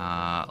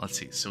 Let's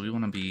see. So we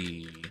want to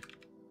be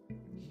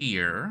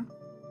here.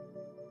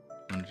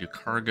 I'm going to do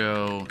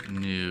cargo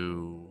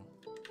new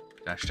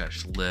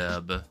 --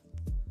 lib. What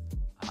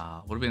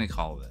are we going to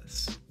call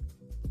this?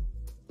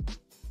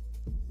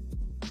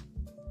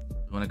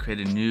 We want to create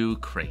a new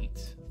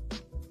crate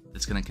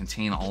that's going to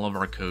contain all of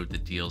our code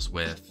that deals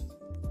with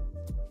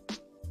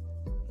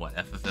what,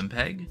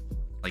 FFmpeg?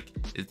 Like,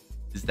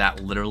 is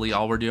that literally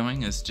all we're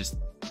doing? Is just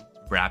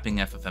wrapping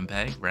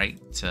FFmpeg, right?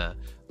 To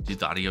do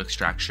the audio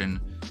extraction,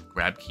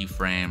 grab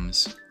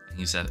keyframes, and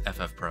use that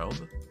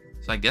FFprobe.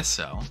 So I guess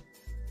so.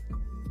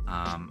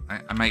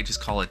 I might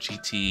just call it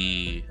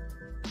GT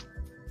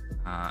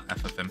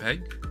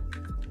FFmpeg.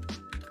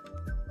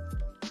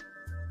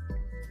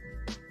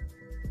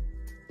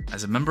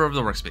 As a member of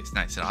the workspace.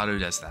 Nice, it auto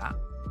does that.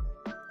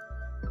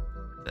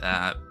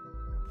 That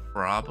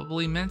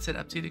probably meant it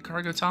updated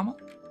cargo toml.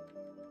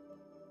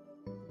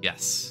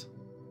 Yes.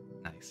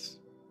 Nice.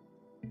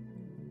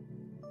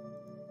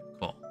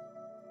 Cool.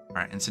 All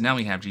right, and so now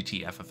we have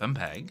GT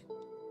FFmpeg.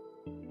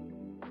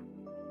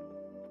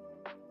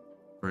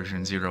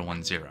 Version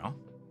 0.10.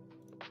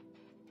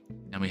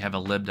 And we have a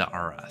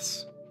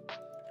lib.rs.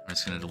 We're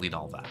just going to delete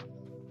all that.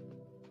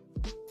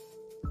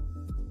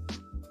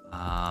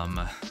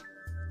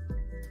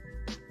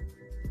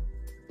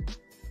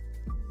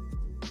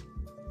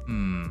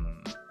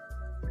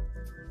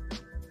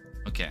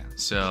 Okay,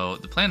 so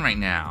the plan right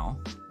now,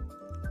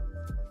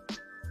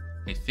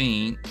 I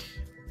think,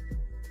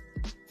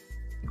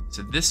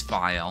 so this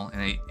file,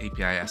 an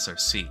API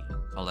SRC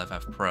called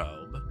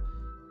FFprobe,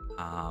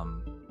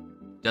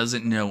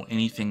 doesn't know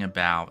anything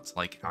about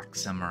like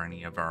Axum or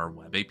any of our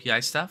web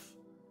API stuff.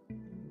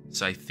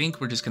 So I think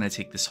we're just going to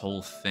take this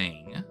whole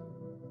thing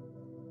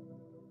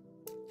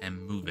and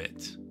move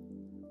it.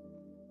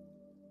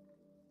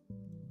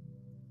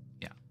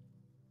 Yeah.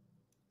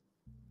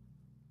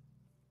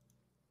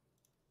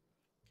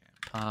 Okay.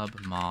 Pub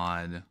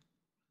mod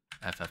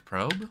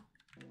FFprobe.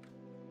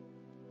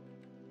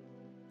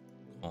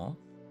 Cool.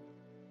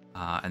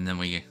 And then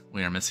we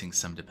are missing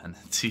some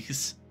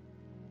dependencies.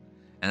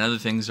 And other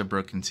things are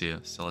broken too,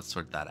 so let's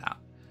sort that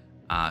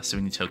out. So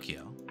we need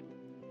Tokyo,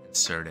 and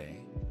Serde,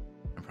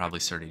 and probably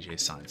Serde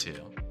JSON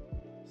too.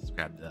 Let's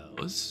grab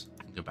those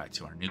and go back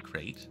to our new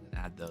crate and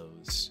add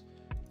those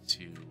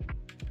to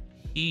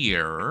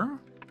here.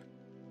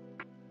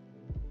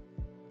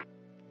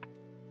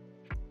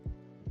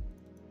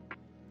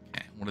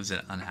 Okay, what is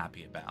it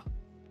unhappy about?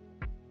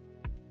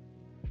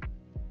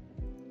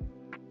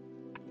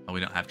 Oh, we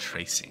don't have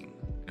tracing.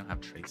 We don't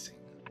have tracing.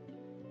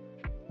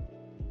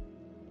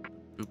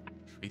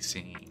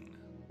 Tracing.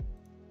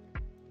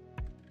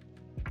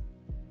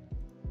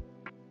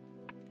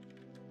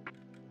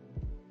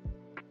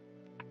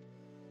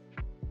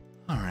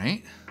 All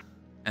right,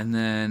 and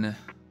then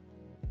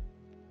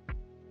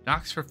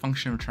docs for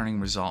function returning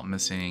result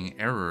missing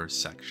errors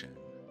section.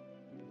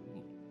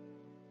 Ooh.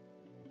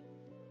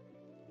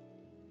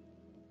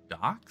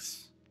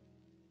 Docs?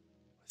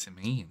 What's it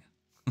mean?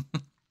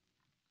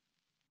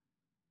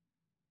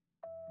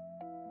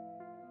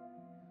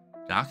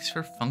 Docs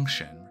for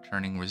function,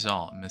 returning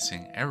result,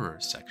 missing error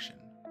section.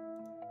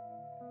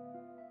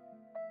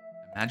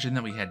 Imagine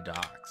that we had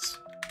docs.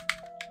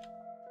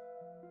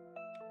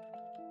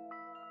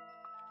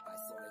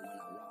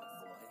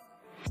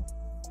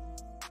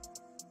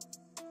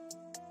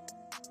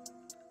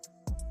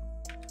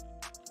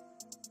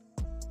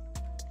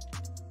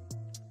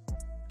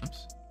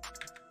 Oops.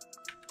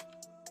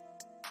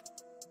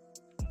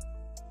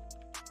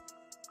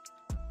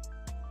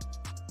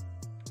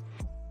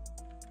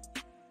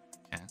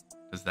 Okay,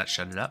 does that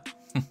shut it up?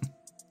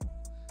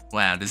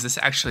 Wow, does this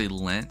actually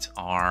lint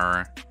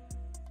our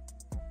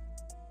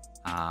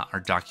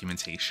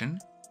documentation?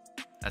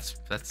 That's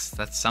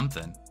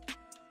something.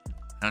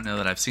 I don't know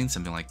that I've seen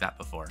something like that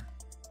before.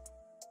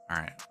 All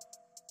right,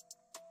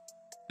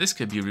 this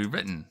could be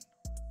rewritten.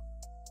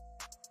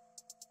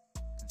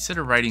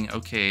 Consider writing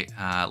OK.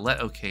 Let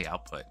OK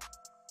output.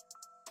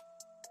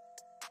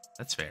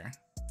 That's fair.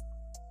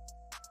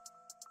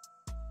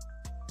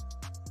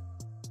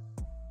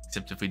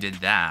 Except if we did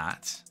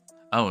that.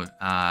 Oh,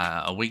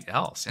 await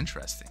else.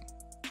 Interesting.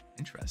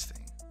 Interesting.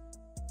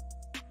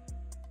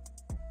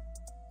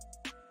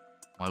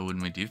 Why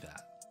wouldn't we do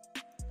that?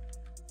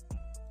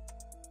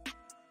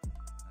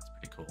 That's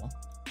pretty cool.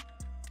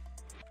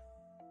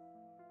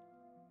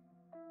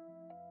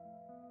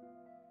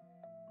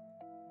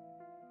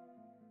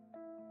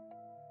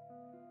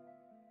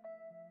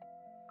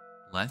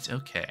 Let's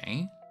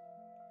okay.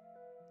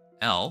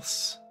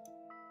 Else.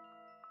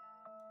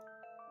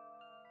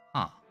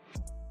 Huh.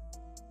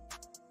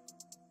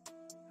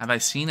 Have I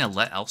seen a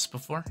let else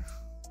before?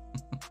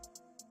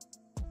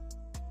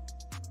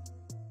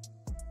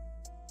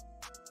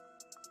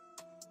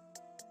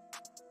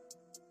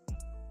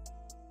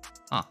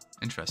 Huh,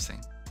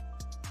 interesting.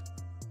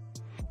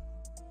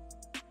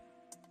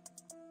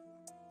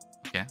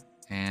 Okay,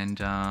 and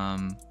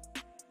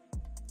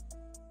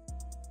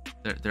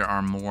there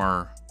are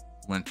more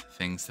lint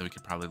things that we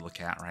could probably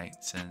look at, right?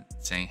 So,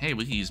 saying, hey,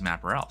 we could use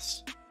map or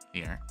else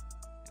here,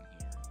 and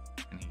here,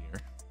 and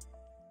here.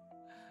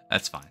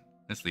 That's fine.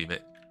 Let's leave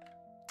it.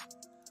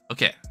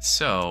 Okay,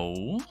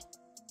 so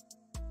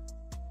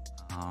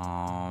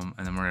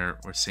and then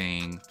we're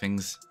seeing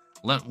things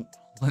lint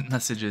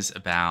messages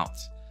about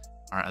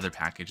our other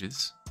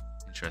packages.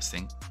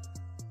 Interesting.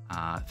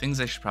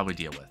 Things I should probably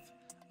deal with.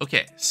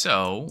 Okay,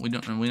 so we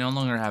no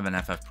longer have an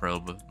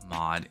FFProbe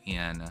mod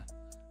in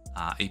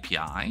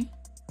API,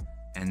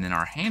 and then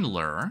our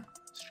handler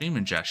stream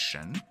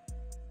ingestion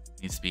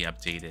needs to be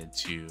updated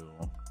to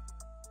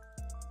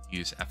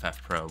use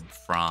FFProbe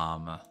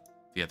from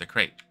the other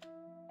crate.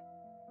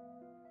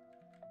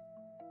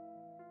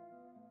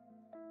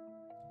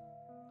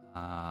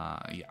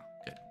 Yeah,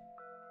 good.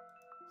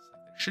 So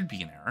there should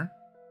be an error.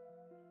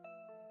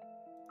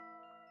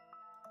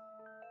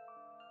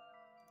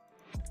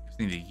 Just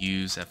need to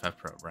use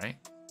FFProbe, right?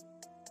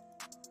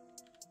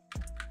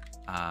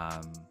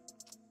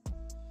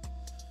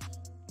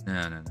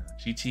 No.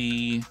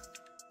 GT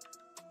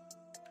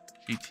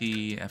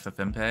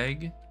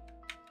FFMPEG.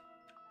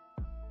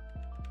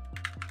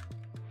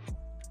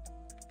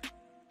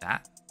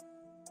 That.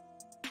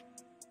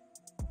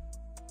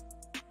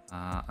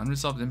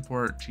 Unresolved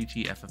import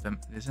GT FFM.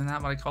 Isn't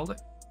that what I called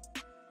it?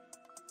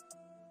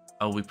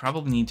 Oh, we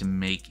probably need to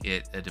make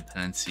it a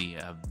dependency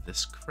of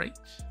this crate.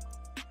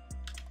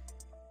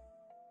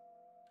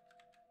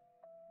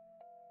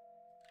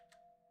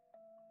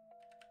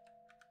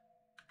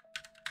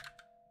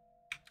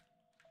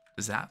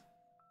 Is that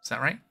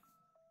right?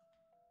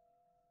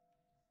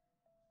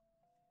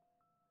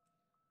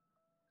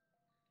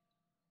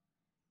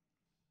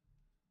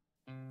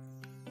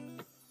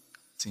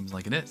 Seems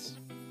like it is.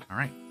 All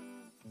right.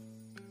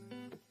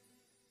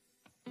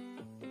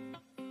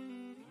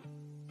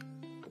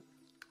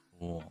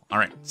 Cool. All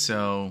right.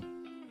 So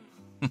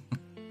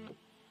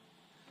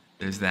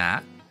there's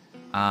that.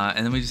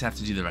 And then we just have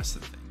to do the rest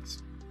of the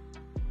things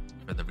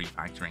for the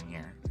refactoring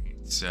here.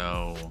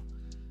 So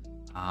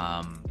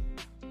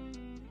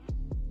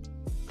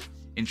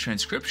in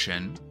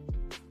transcription,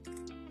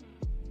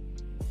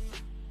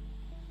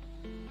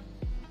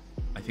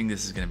 I think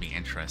this is going to be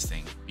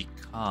interesting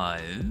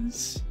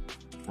because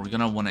we're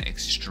going to want to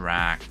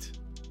extract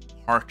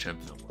part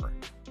of the work.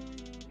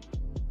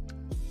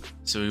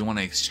 So we want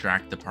to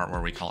extract the part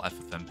where we call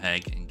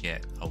FFmpeg and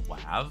get a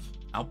WAV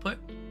output.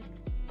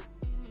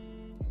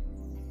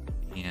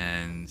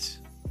 And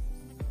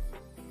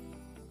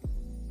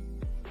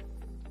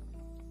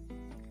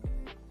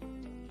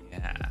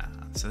yeah,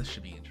 so this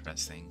should be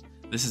interesting.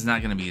 This is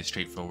not going to be as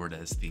straightforward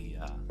as the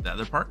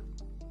other part,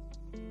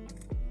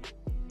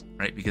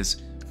 right?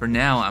 Because for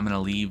now, I'm going to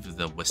leave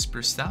the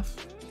whisper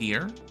stuff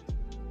here.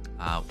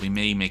 We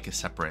may make a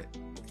separate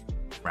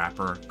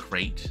wrapper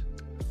crate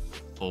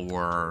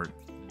for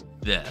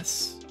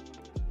this.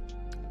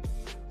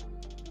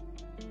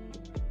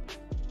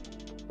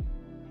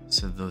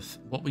 So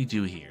what we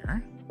do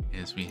here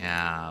is we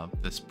have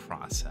this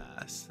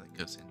process that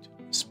goes into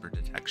whisper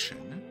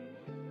detection.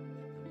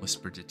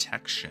 Whisper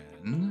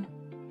detection.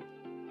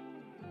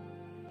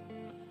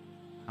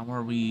 How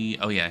are we?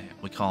 Oh yeah,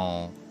 we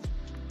call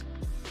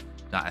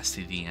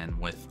 .stdin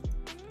with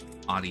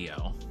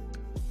audio,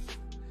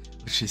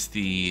 which is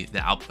the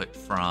output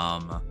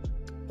from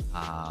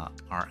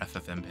our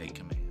FFMPEG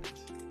command.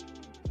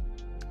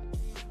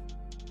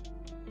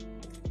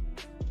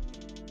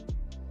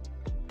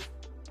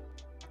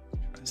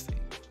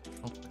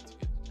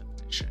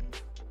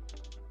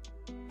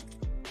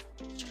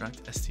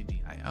 Construct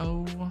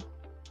stdio.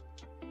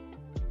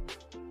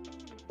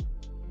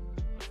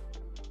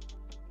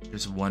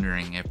 Just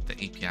wondering if the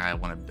API I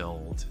want to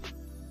build,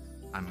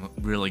 I'm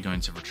really going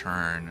to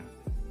return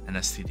an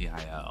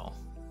stdio,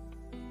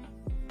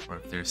 or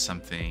if there's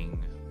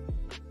something.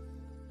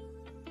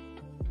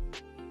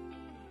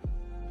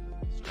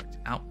 Construct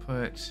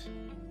output.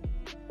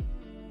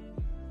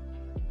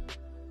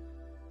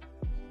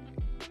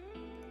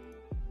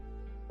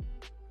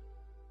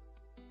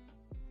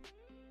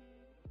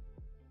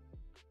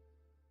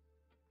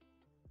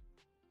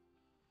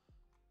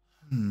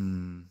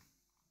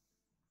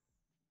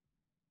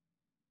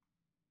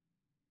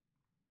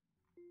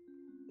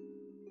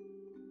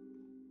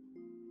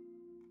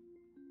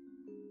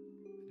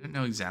 I don't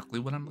know exactly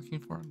what I'm looking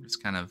for. I'm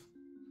just kind of,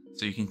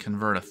 so you can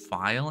convert a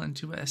file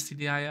into a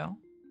stdio.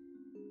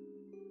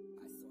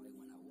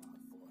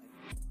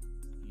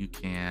 You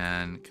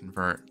can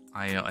convert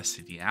IO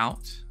std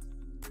out.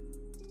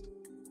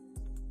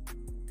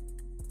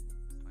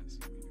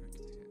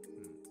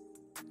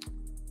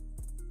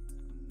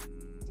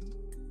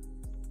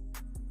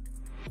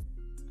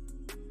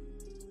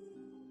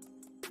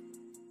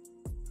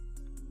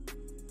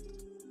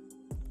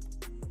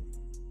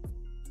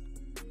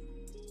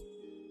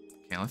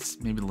 Okay, let's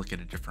maybe look at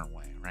a different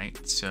way,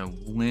 right? So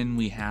when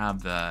we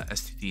have the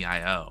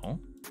stdio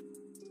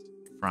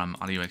from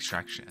audio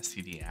extraction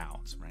std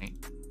out, right?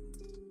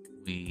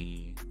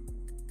 We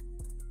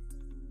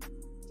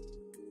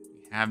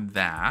have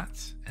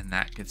that, and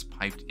that gets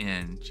piped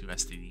into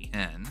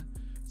stdin.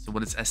 So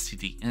what does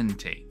stdin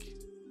take?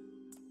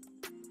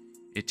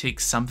 It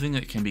takes something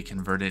that can be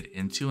converted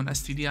into an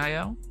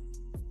stdio.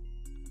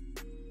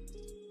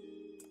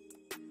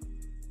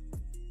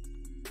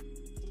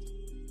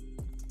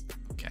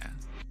 Okay.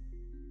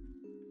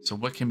 So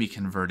what can be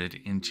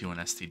converted into an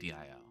stdio?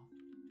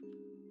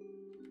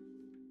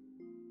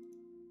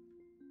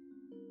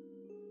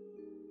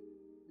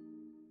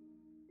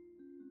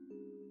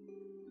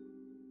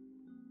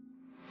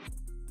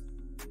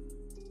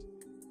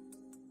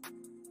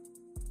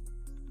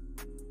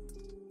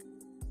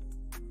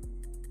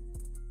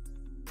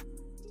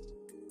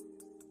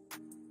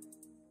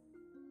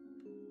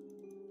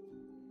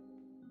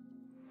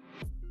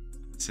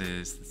 This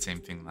is the same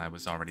thing that I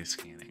was already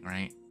scanning,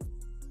 right?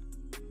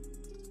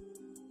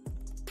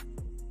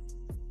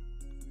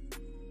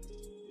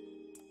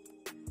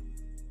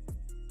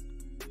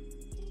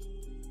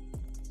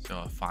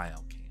 So a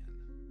file can.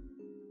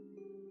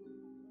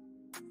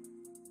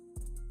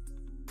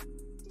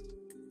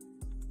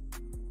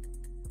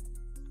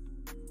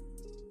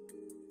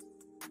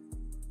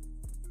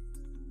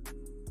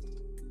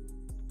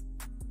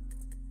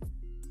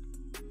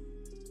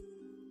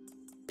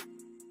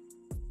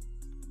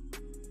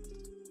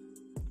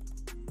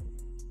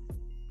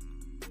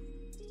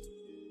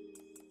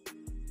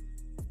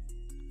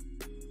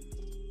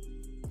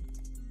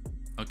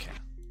 Okay.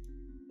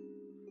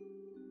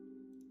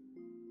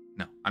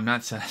 No, I'm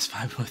not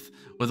satisfied with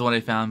what I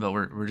found, but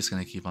we're just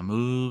gonna keep on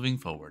moving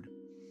forward.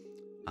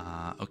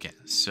 Okay,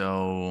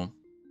 so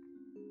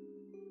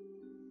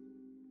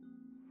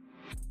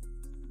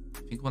I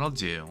think what I'll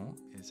do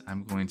is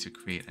I'm going to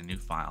create a new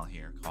file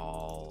here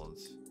called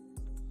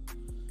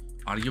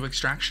audio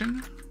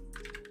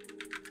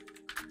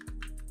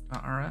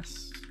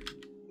extraction.rs.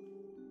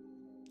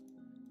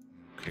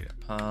 Create a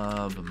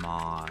pub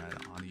mod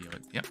audio.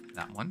 Yep,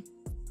 that one.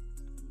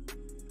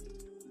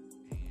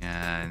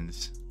 And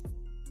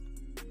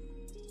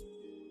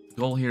the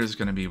goal here is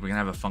going to be, we're going to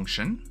have a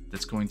function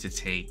that's going to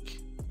take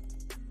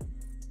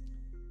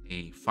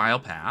a file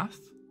path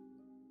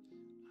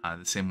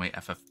the same way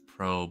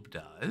ffprobe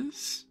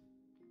does.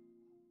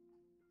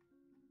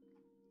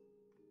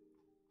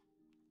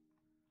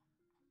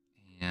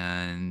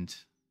 And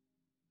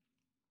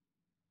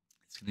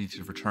it's going to need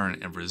to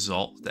return a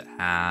result that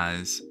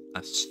has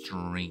a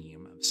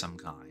stream of some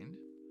kind.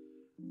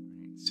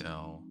 Right,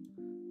 so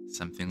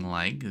something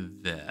like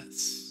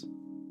this.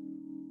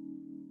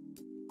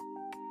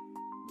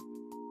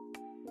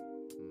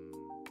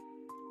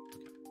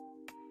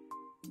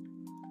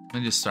 Let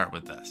me just start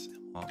with this.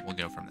 We'll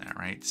go from there,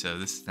 right? So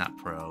this is not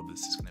probe.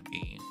 This is going to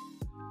be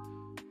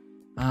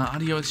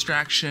audio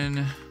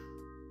extraction.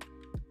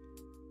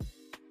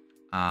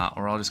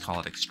 Or I'll just call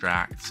it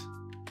extract.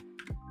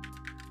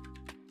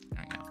 There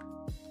we go.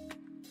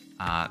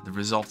 The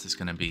result is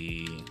going to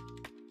be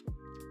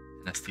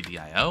an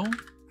stdio,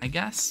 I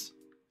guess.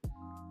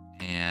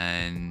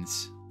 And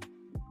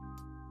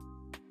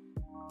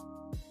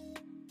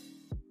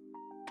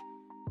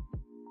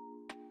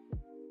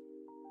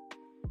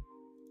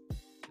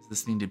does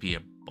this need to be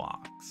a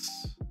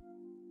box?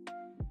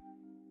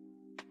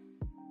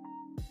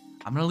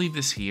 I'm going to leave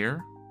this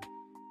here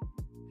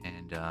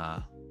and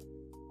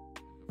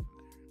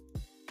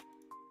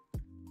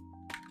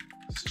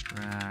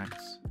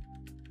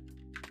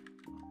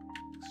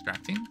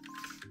extracting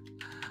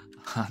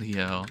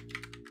audio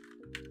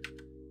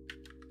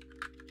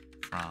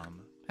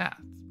from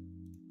path.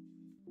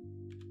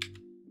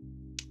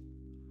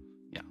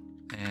 Yeah,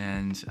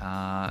 and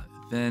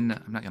then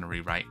I'm not going to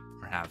rewrite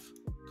or have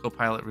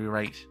Copilot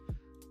rewrite.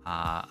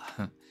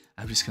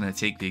 I'm just going to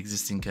take the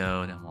existing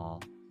code and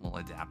we'll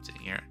adapt it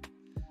here.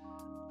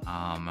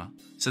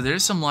 So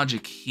there's some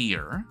logic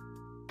here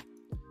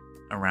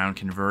around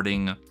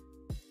converting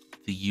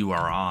the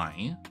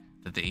URI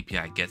that the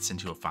API gets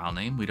into a file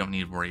name. We don't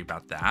need to worry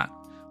about that.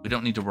 We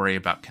don't need to worry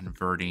about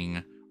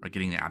converting or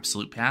getting the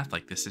absolute path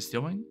like this is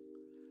doing.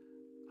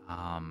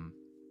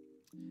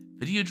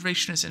 Video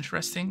duration is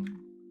interesting.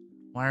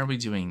 Why are we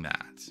doing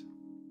that?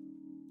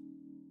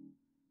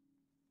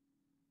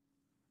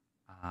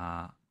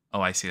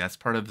 Oh, I see. That's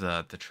part of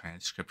the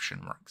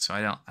transcription work. So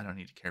I don't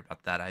need to care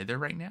about that either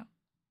right now.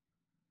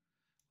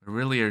 We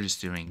really are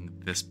just doing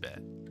this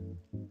bit.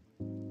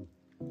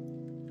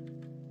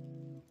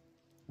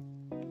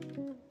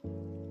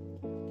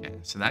 Okay,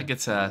 so that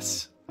gets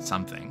us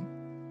something.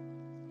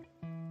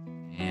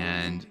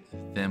 And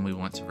then we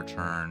want to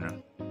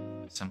return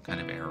some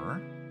kind of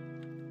error.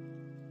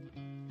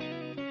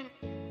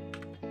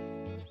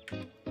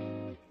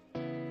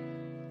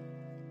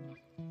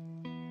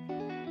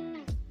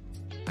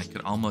 I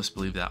could almost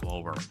believe that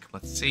will work.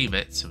 Let's save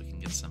it so we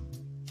can get some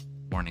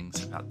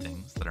warnings about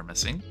things that are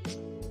missing.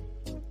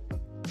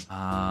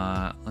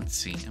 Let's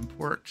see,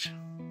 import.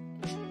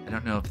 I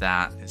don't know if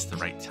that is the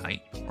right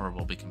type or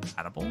will be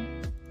compatible.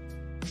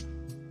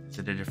 Is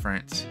it a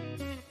different...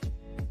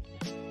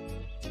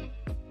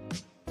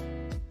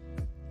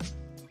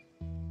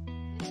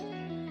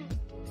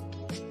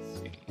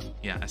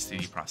 Yeah,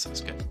 STD process,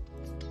 good.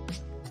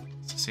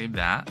 So save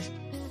that.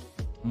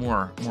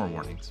 More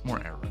warnings,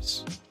 more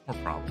errors, more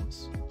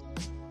problems.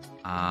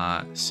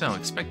 So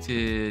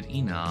expected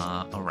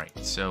ENA. All right,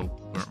 so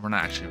we're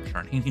not actually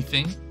returning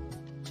anything.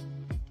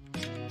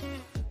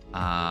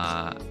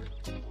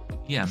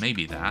 Yeah,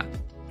 maybe that.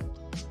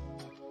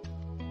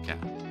 Okay.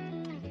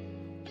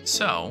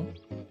 So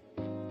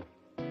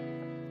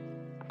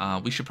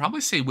we should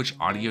probably say which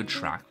audio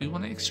track we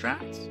want to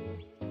extract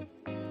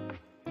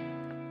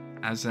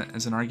as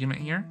an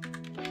argument here.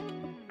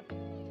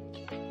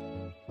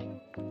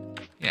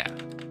 Yeah.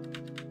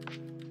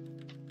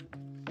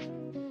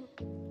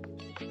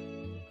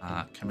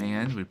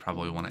 Command, we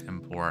probably want to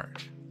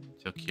import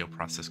Tokyo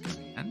process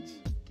command.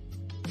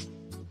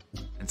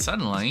 And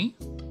suddenly,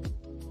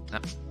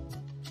 that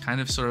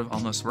kind of sort of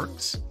almost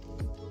works.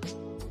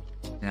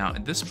 Now,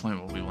 at this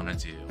point, what we want to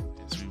do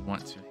is we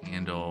want to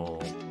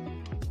handle...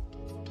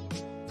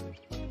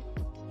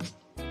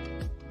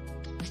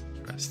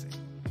 Interesting.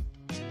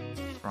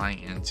 Try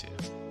into.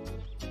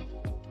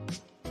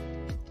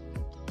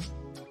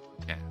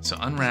 Okay, so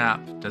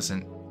unwrap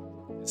isn't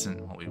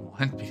what we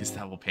want because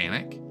that will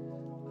panic.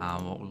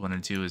 What we want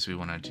to do is we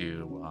want to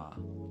do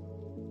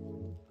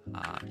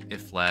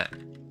if let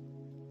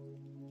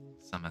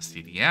some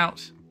std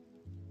out.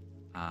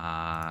 We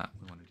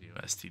want to do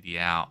std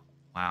out.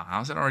 Wow,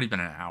 how's it already been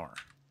an hour?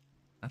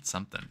 That's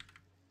something.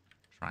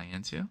 Try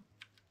into.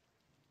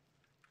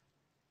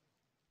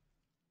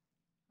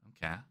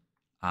 Okay.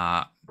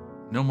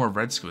 No more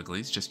red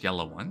squigglies, just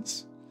yellow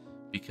ones,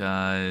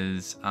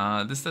 because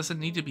this doesn't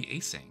need to be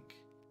async.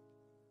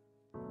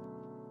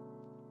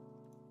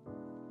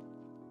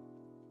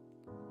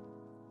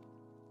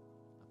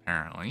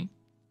 Apparently.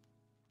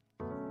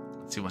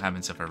 Let's see what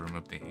happens if I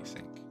remove the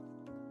async.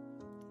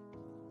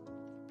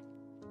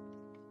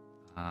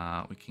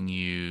 We can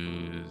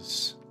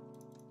use...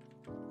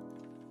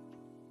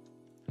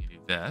 You do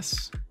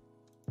this.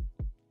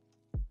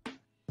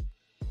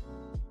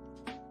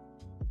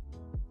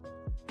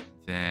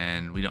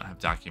 Then we don't have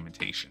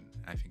documentation,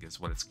 I think is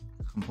what it's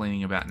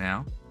complaining about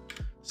now.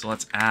 So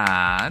let's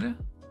add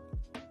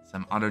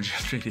some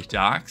auto-generated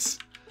docs.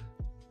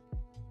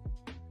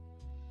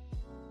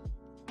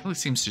 Really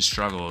seems to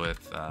struggle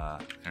with, there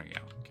we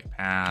go. Okay,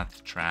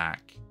 path,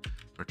 track,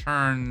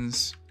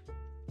 returns,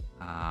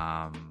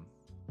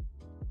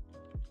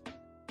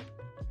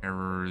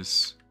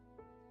 errors.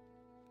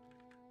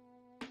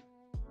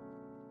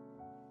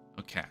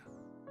 Okay.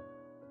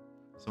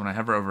 So when I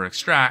hover over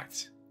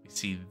extract, we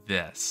see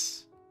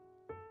this.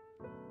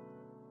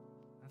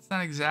 That's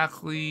not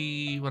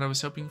exactly what I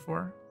was hoping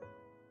for.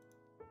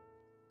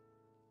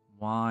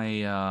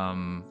 Why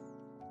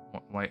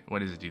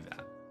does it do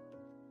that?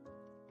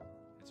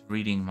 It's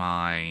reading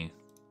my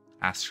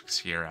asterisks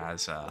here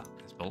as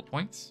bullet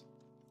points.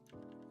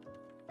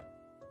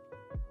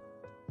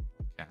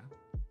 Okay.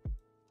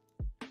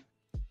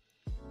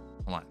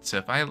 Hold on. So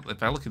if I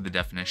look at the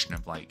definition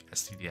of like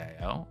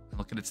stdio and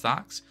look at its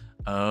docs,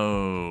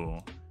 oh,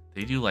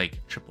 they do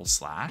like triple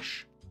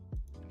slash.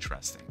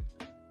 Interesting.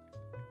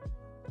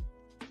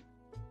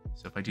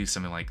 So if I do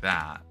something like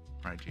that,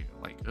 or I do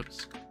like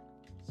oops,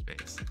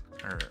 space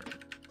or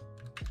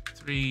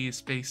 3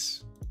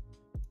 space.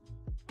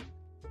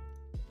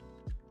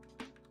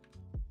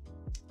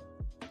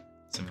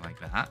 Something like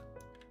that.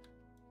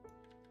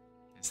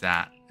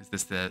 Is Is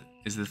this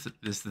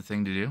the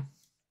thing to do?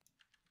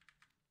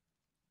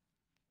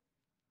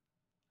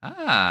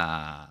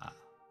 Ah,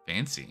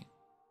 fancy.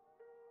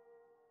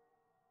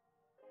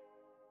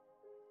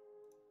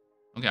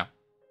 Okay.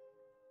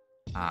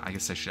 I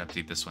guess I should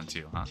update this one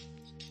too, huh?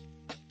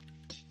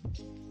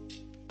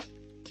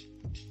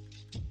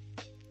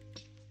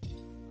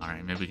 All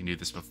right, maybe we can do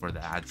this before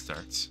the ad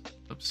starts.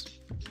 Oops.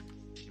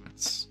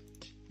 Documents.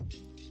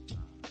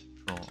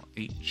 Control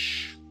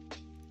H.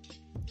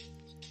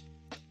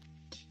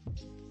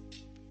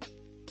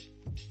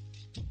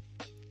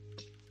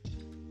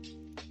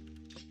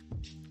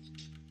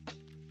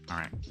 All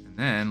right, and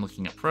then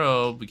looking at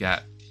probe, we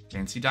got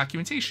fancy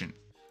documentation.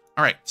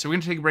 All right, so we're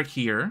gonna take a break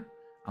here.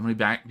 I'm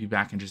gonna be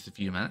back in just a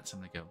few minutes. I'm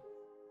gonna go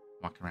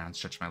walk around,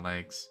 stretch my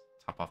legs,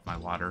 top off my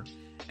water,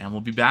 and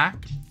we'll be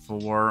back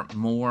for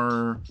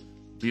more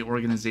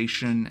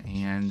reorganization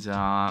and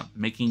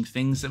making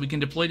things that we can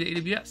deploy to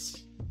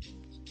AWS.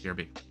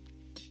 BRB.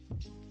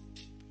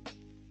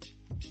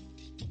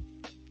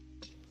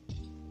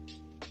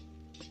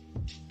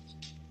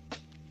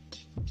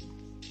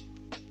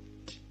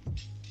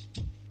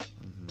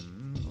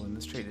 When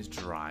this trait is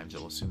derived, it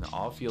will assume that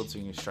all fields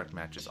in your struct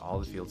matches all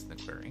the fields in the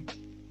query.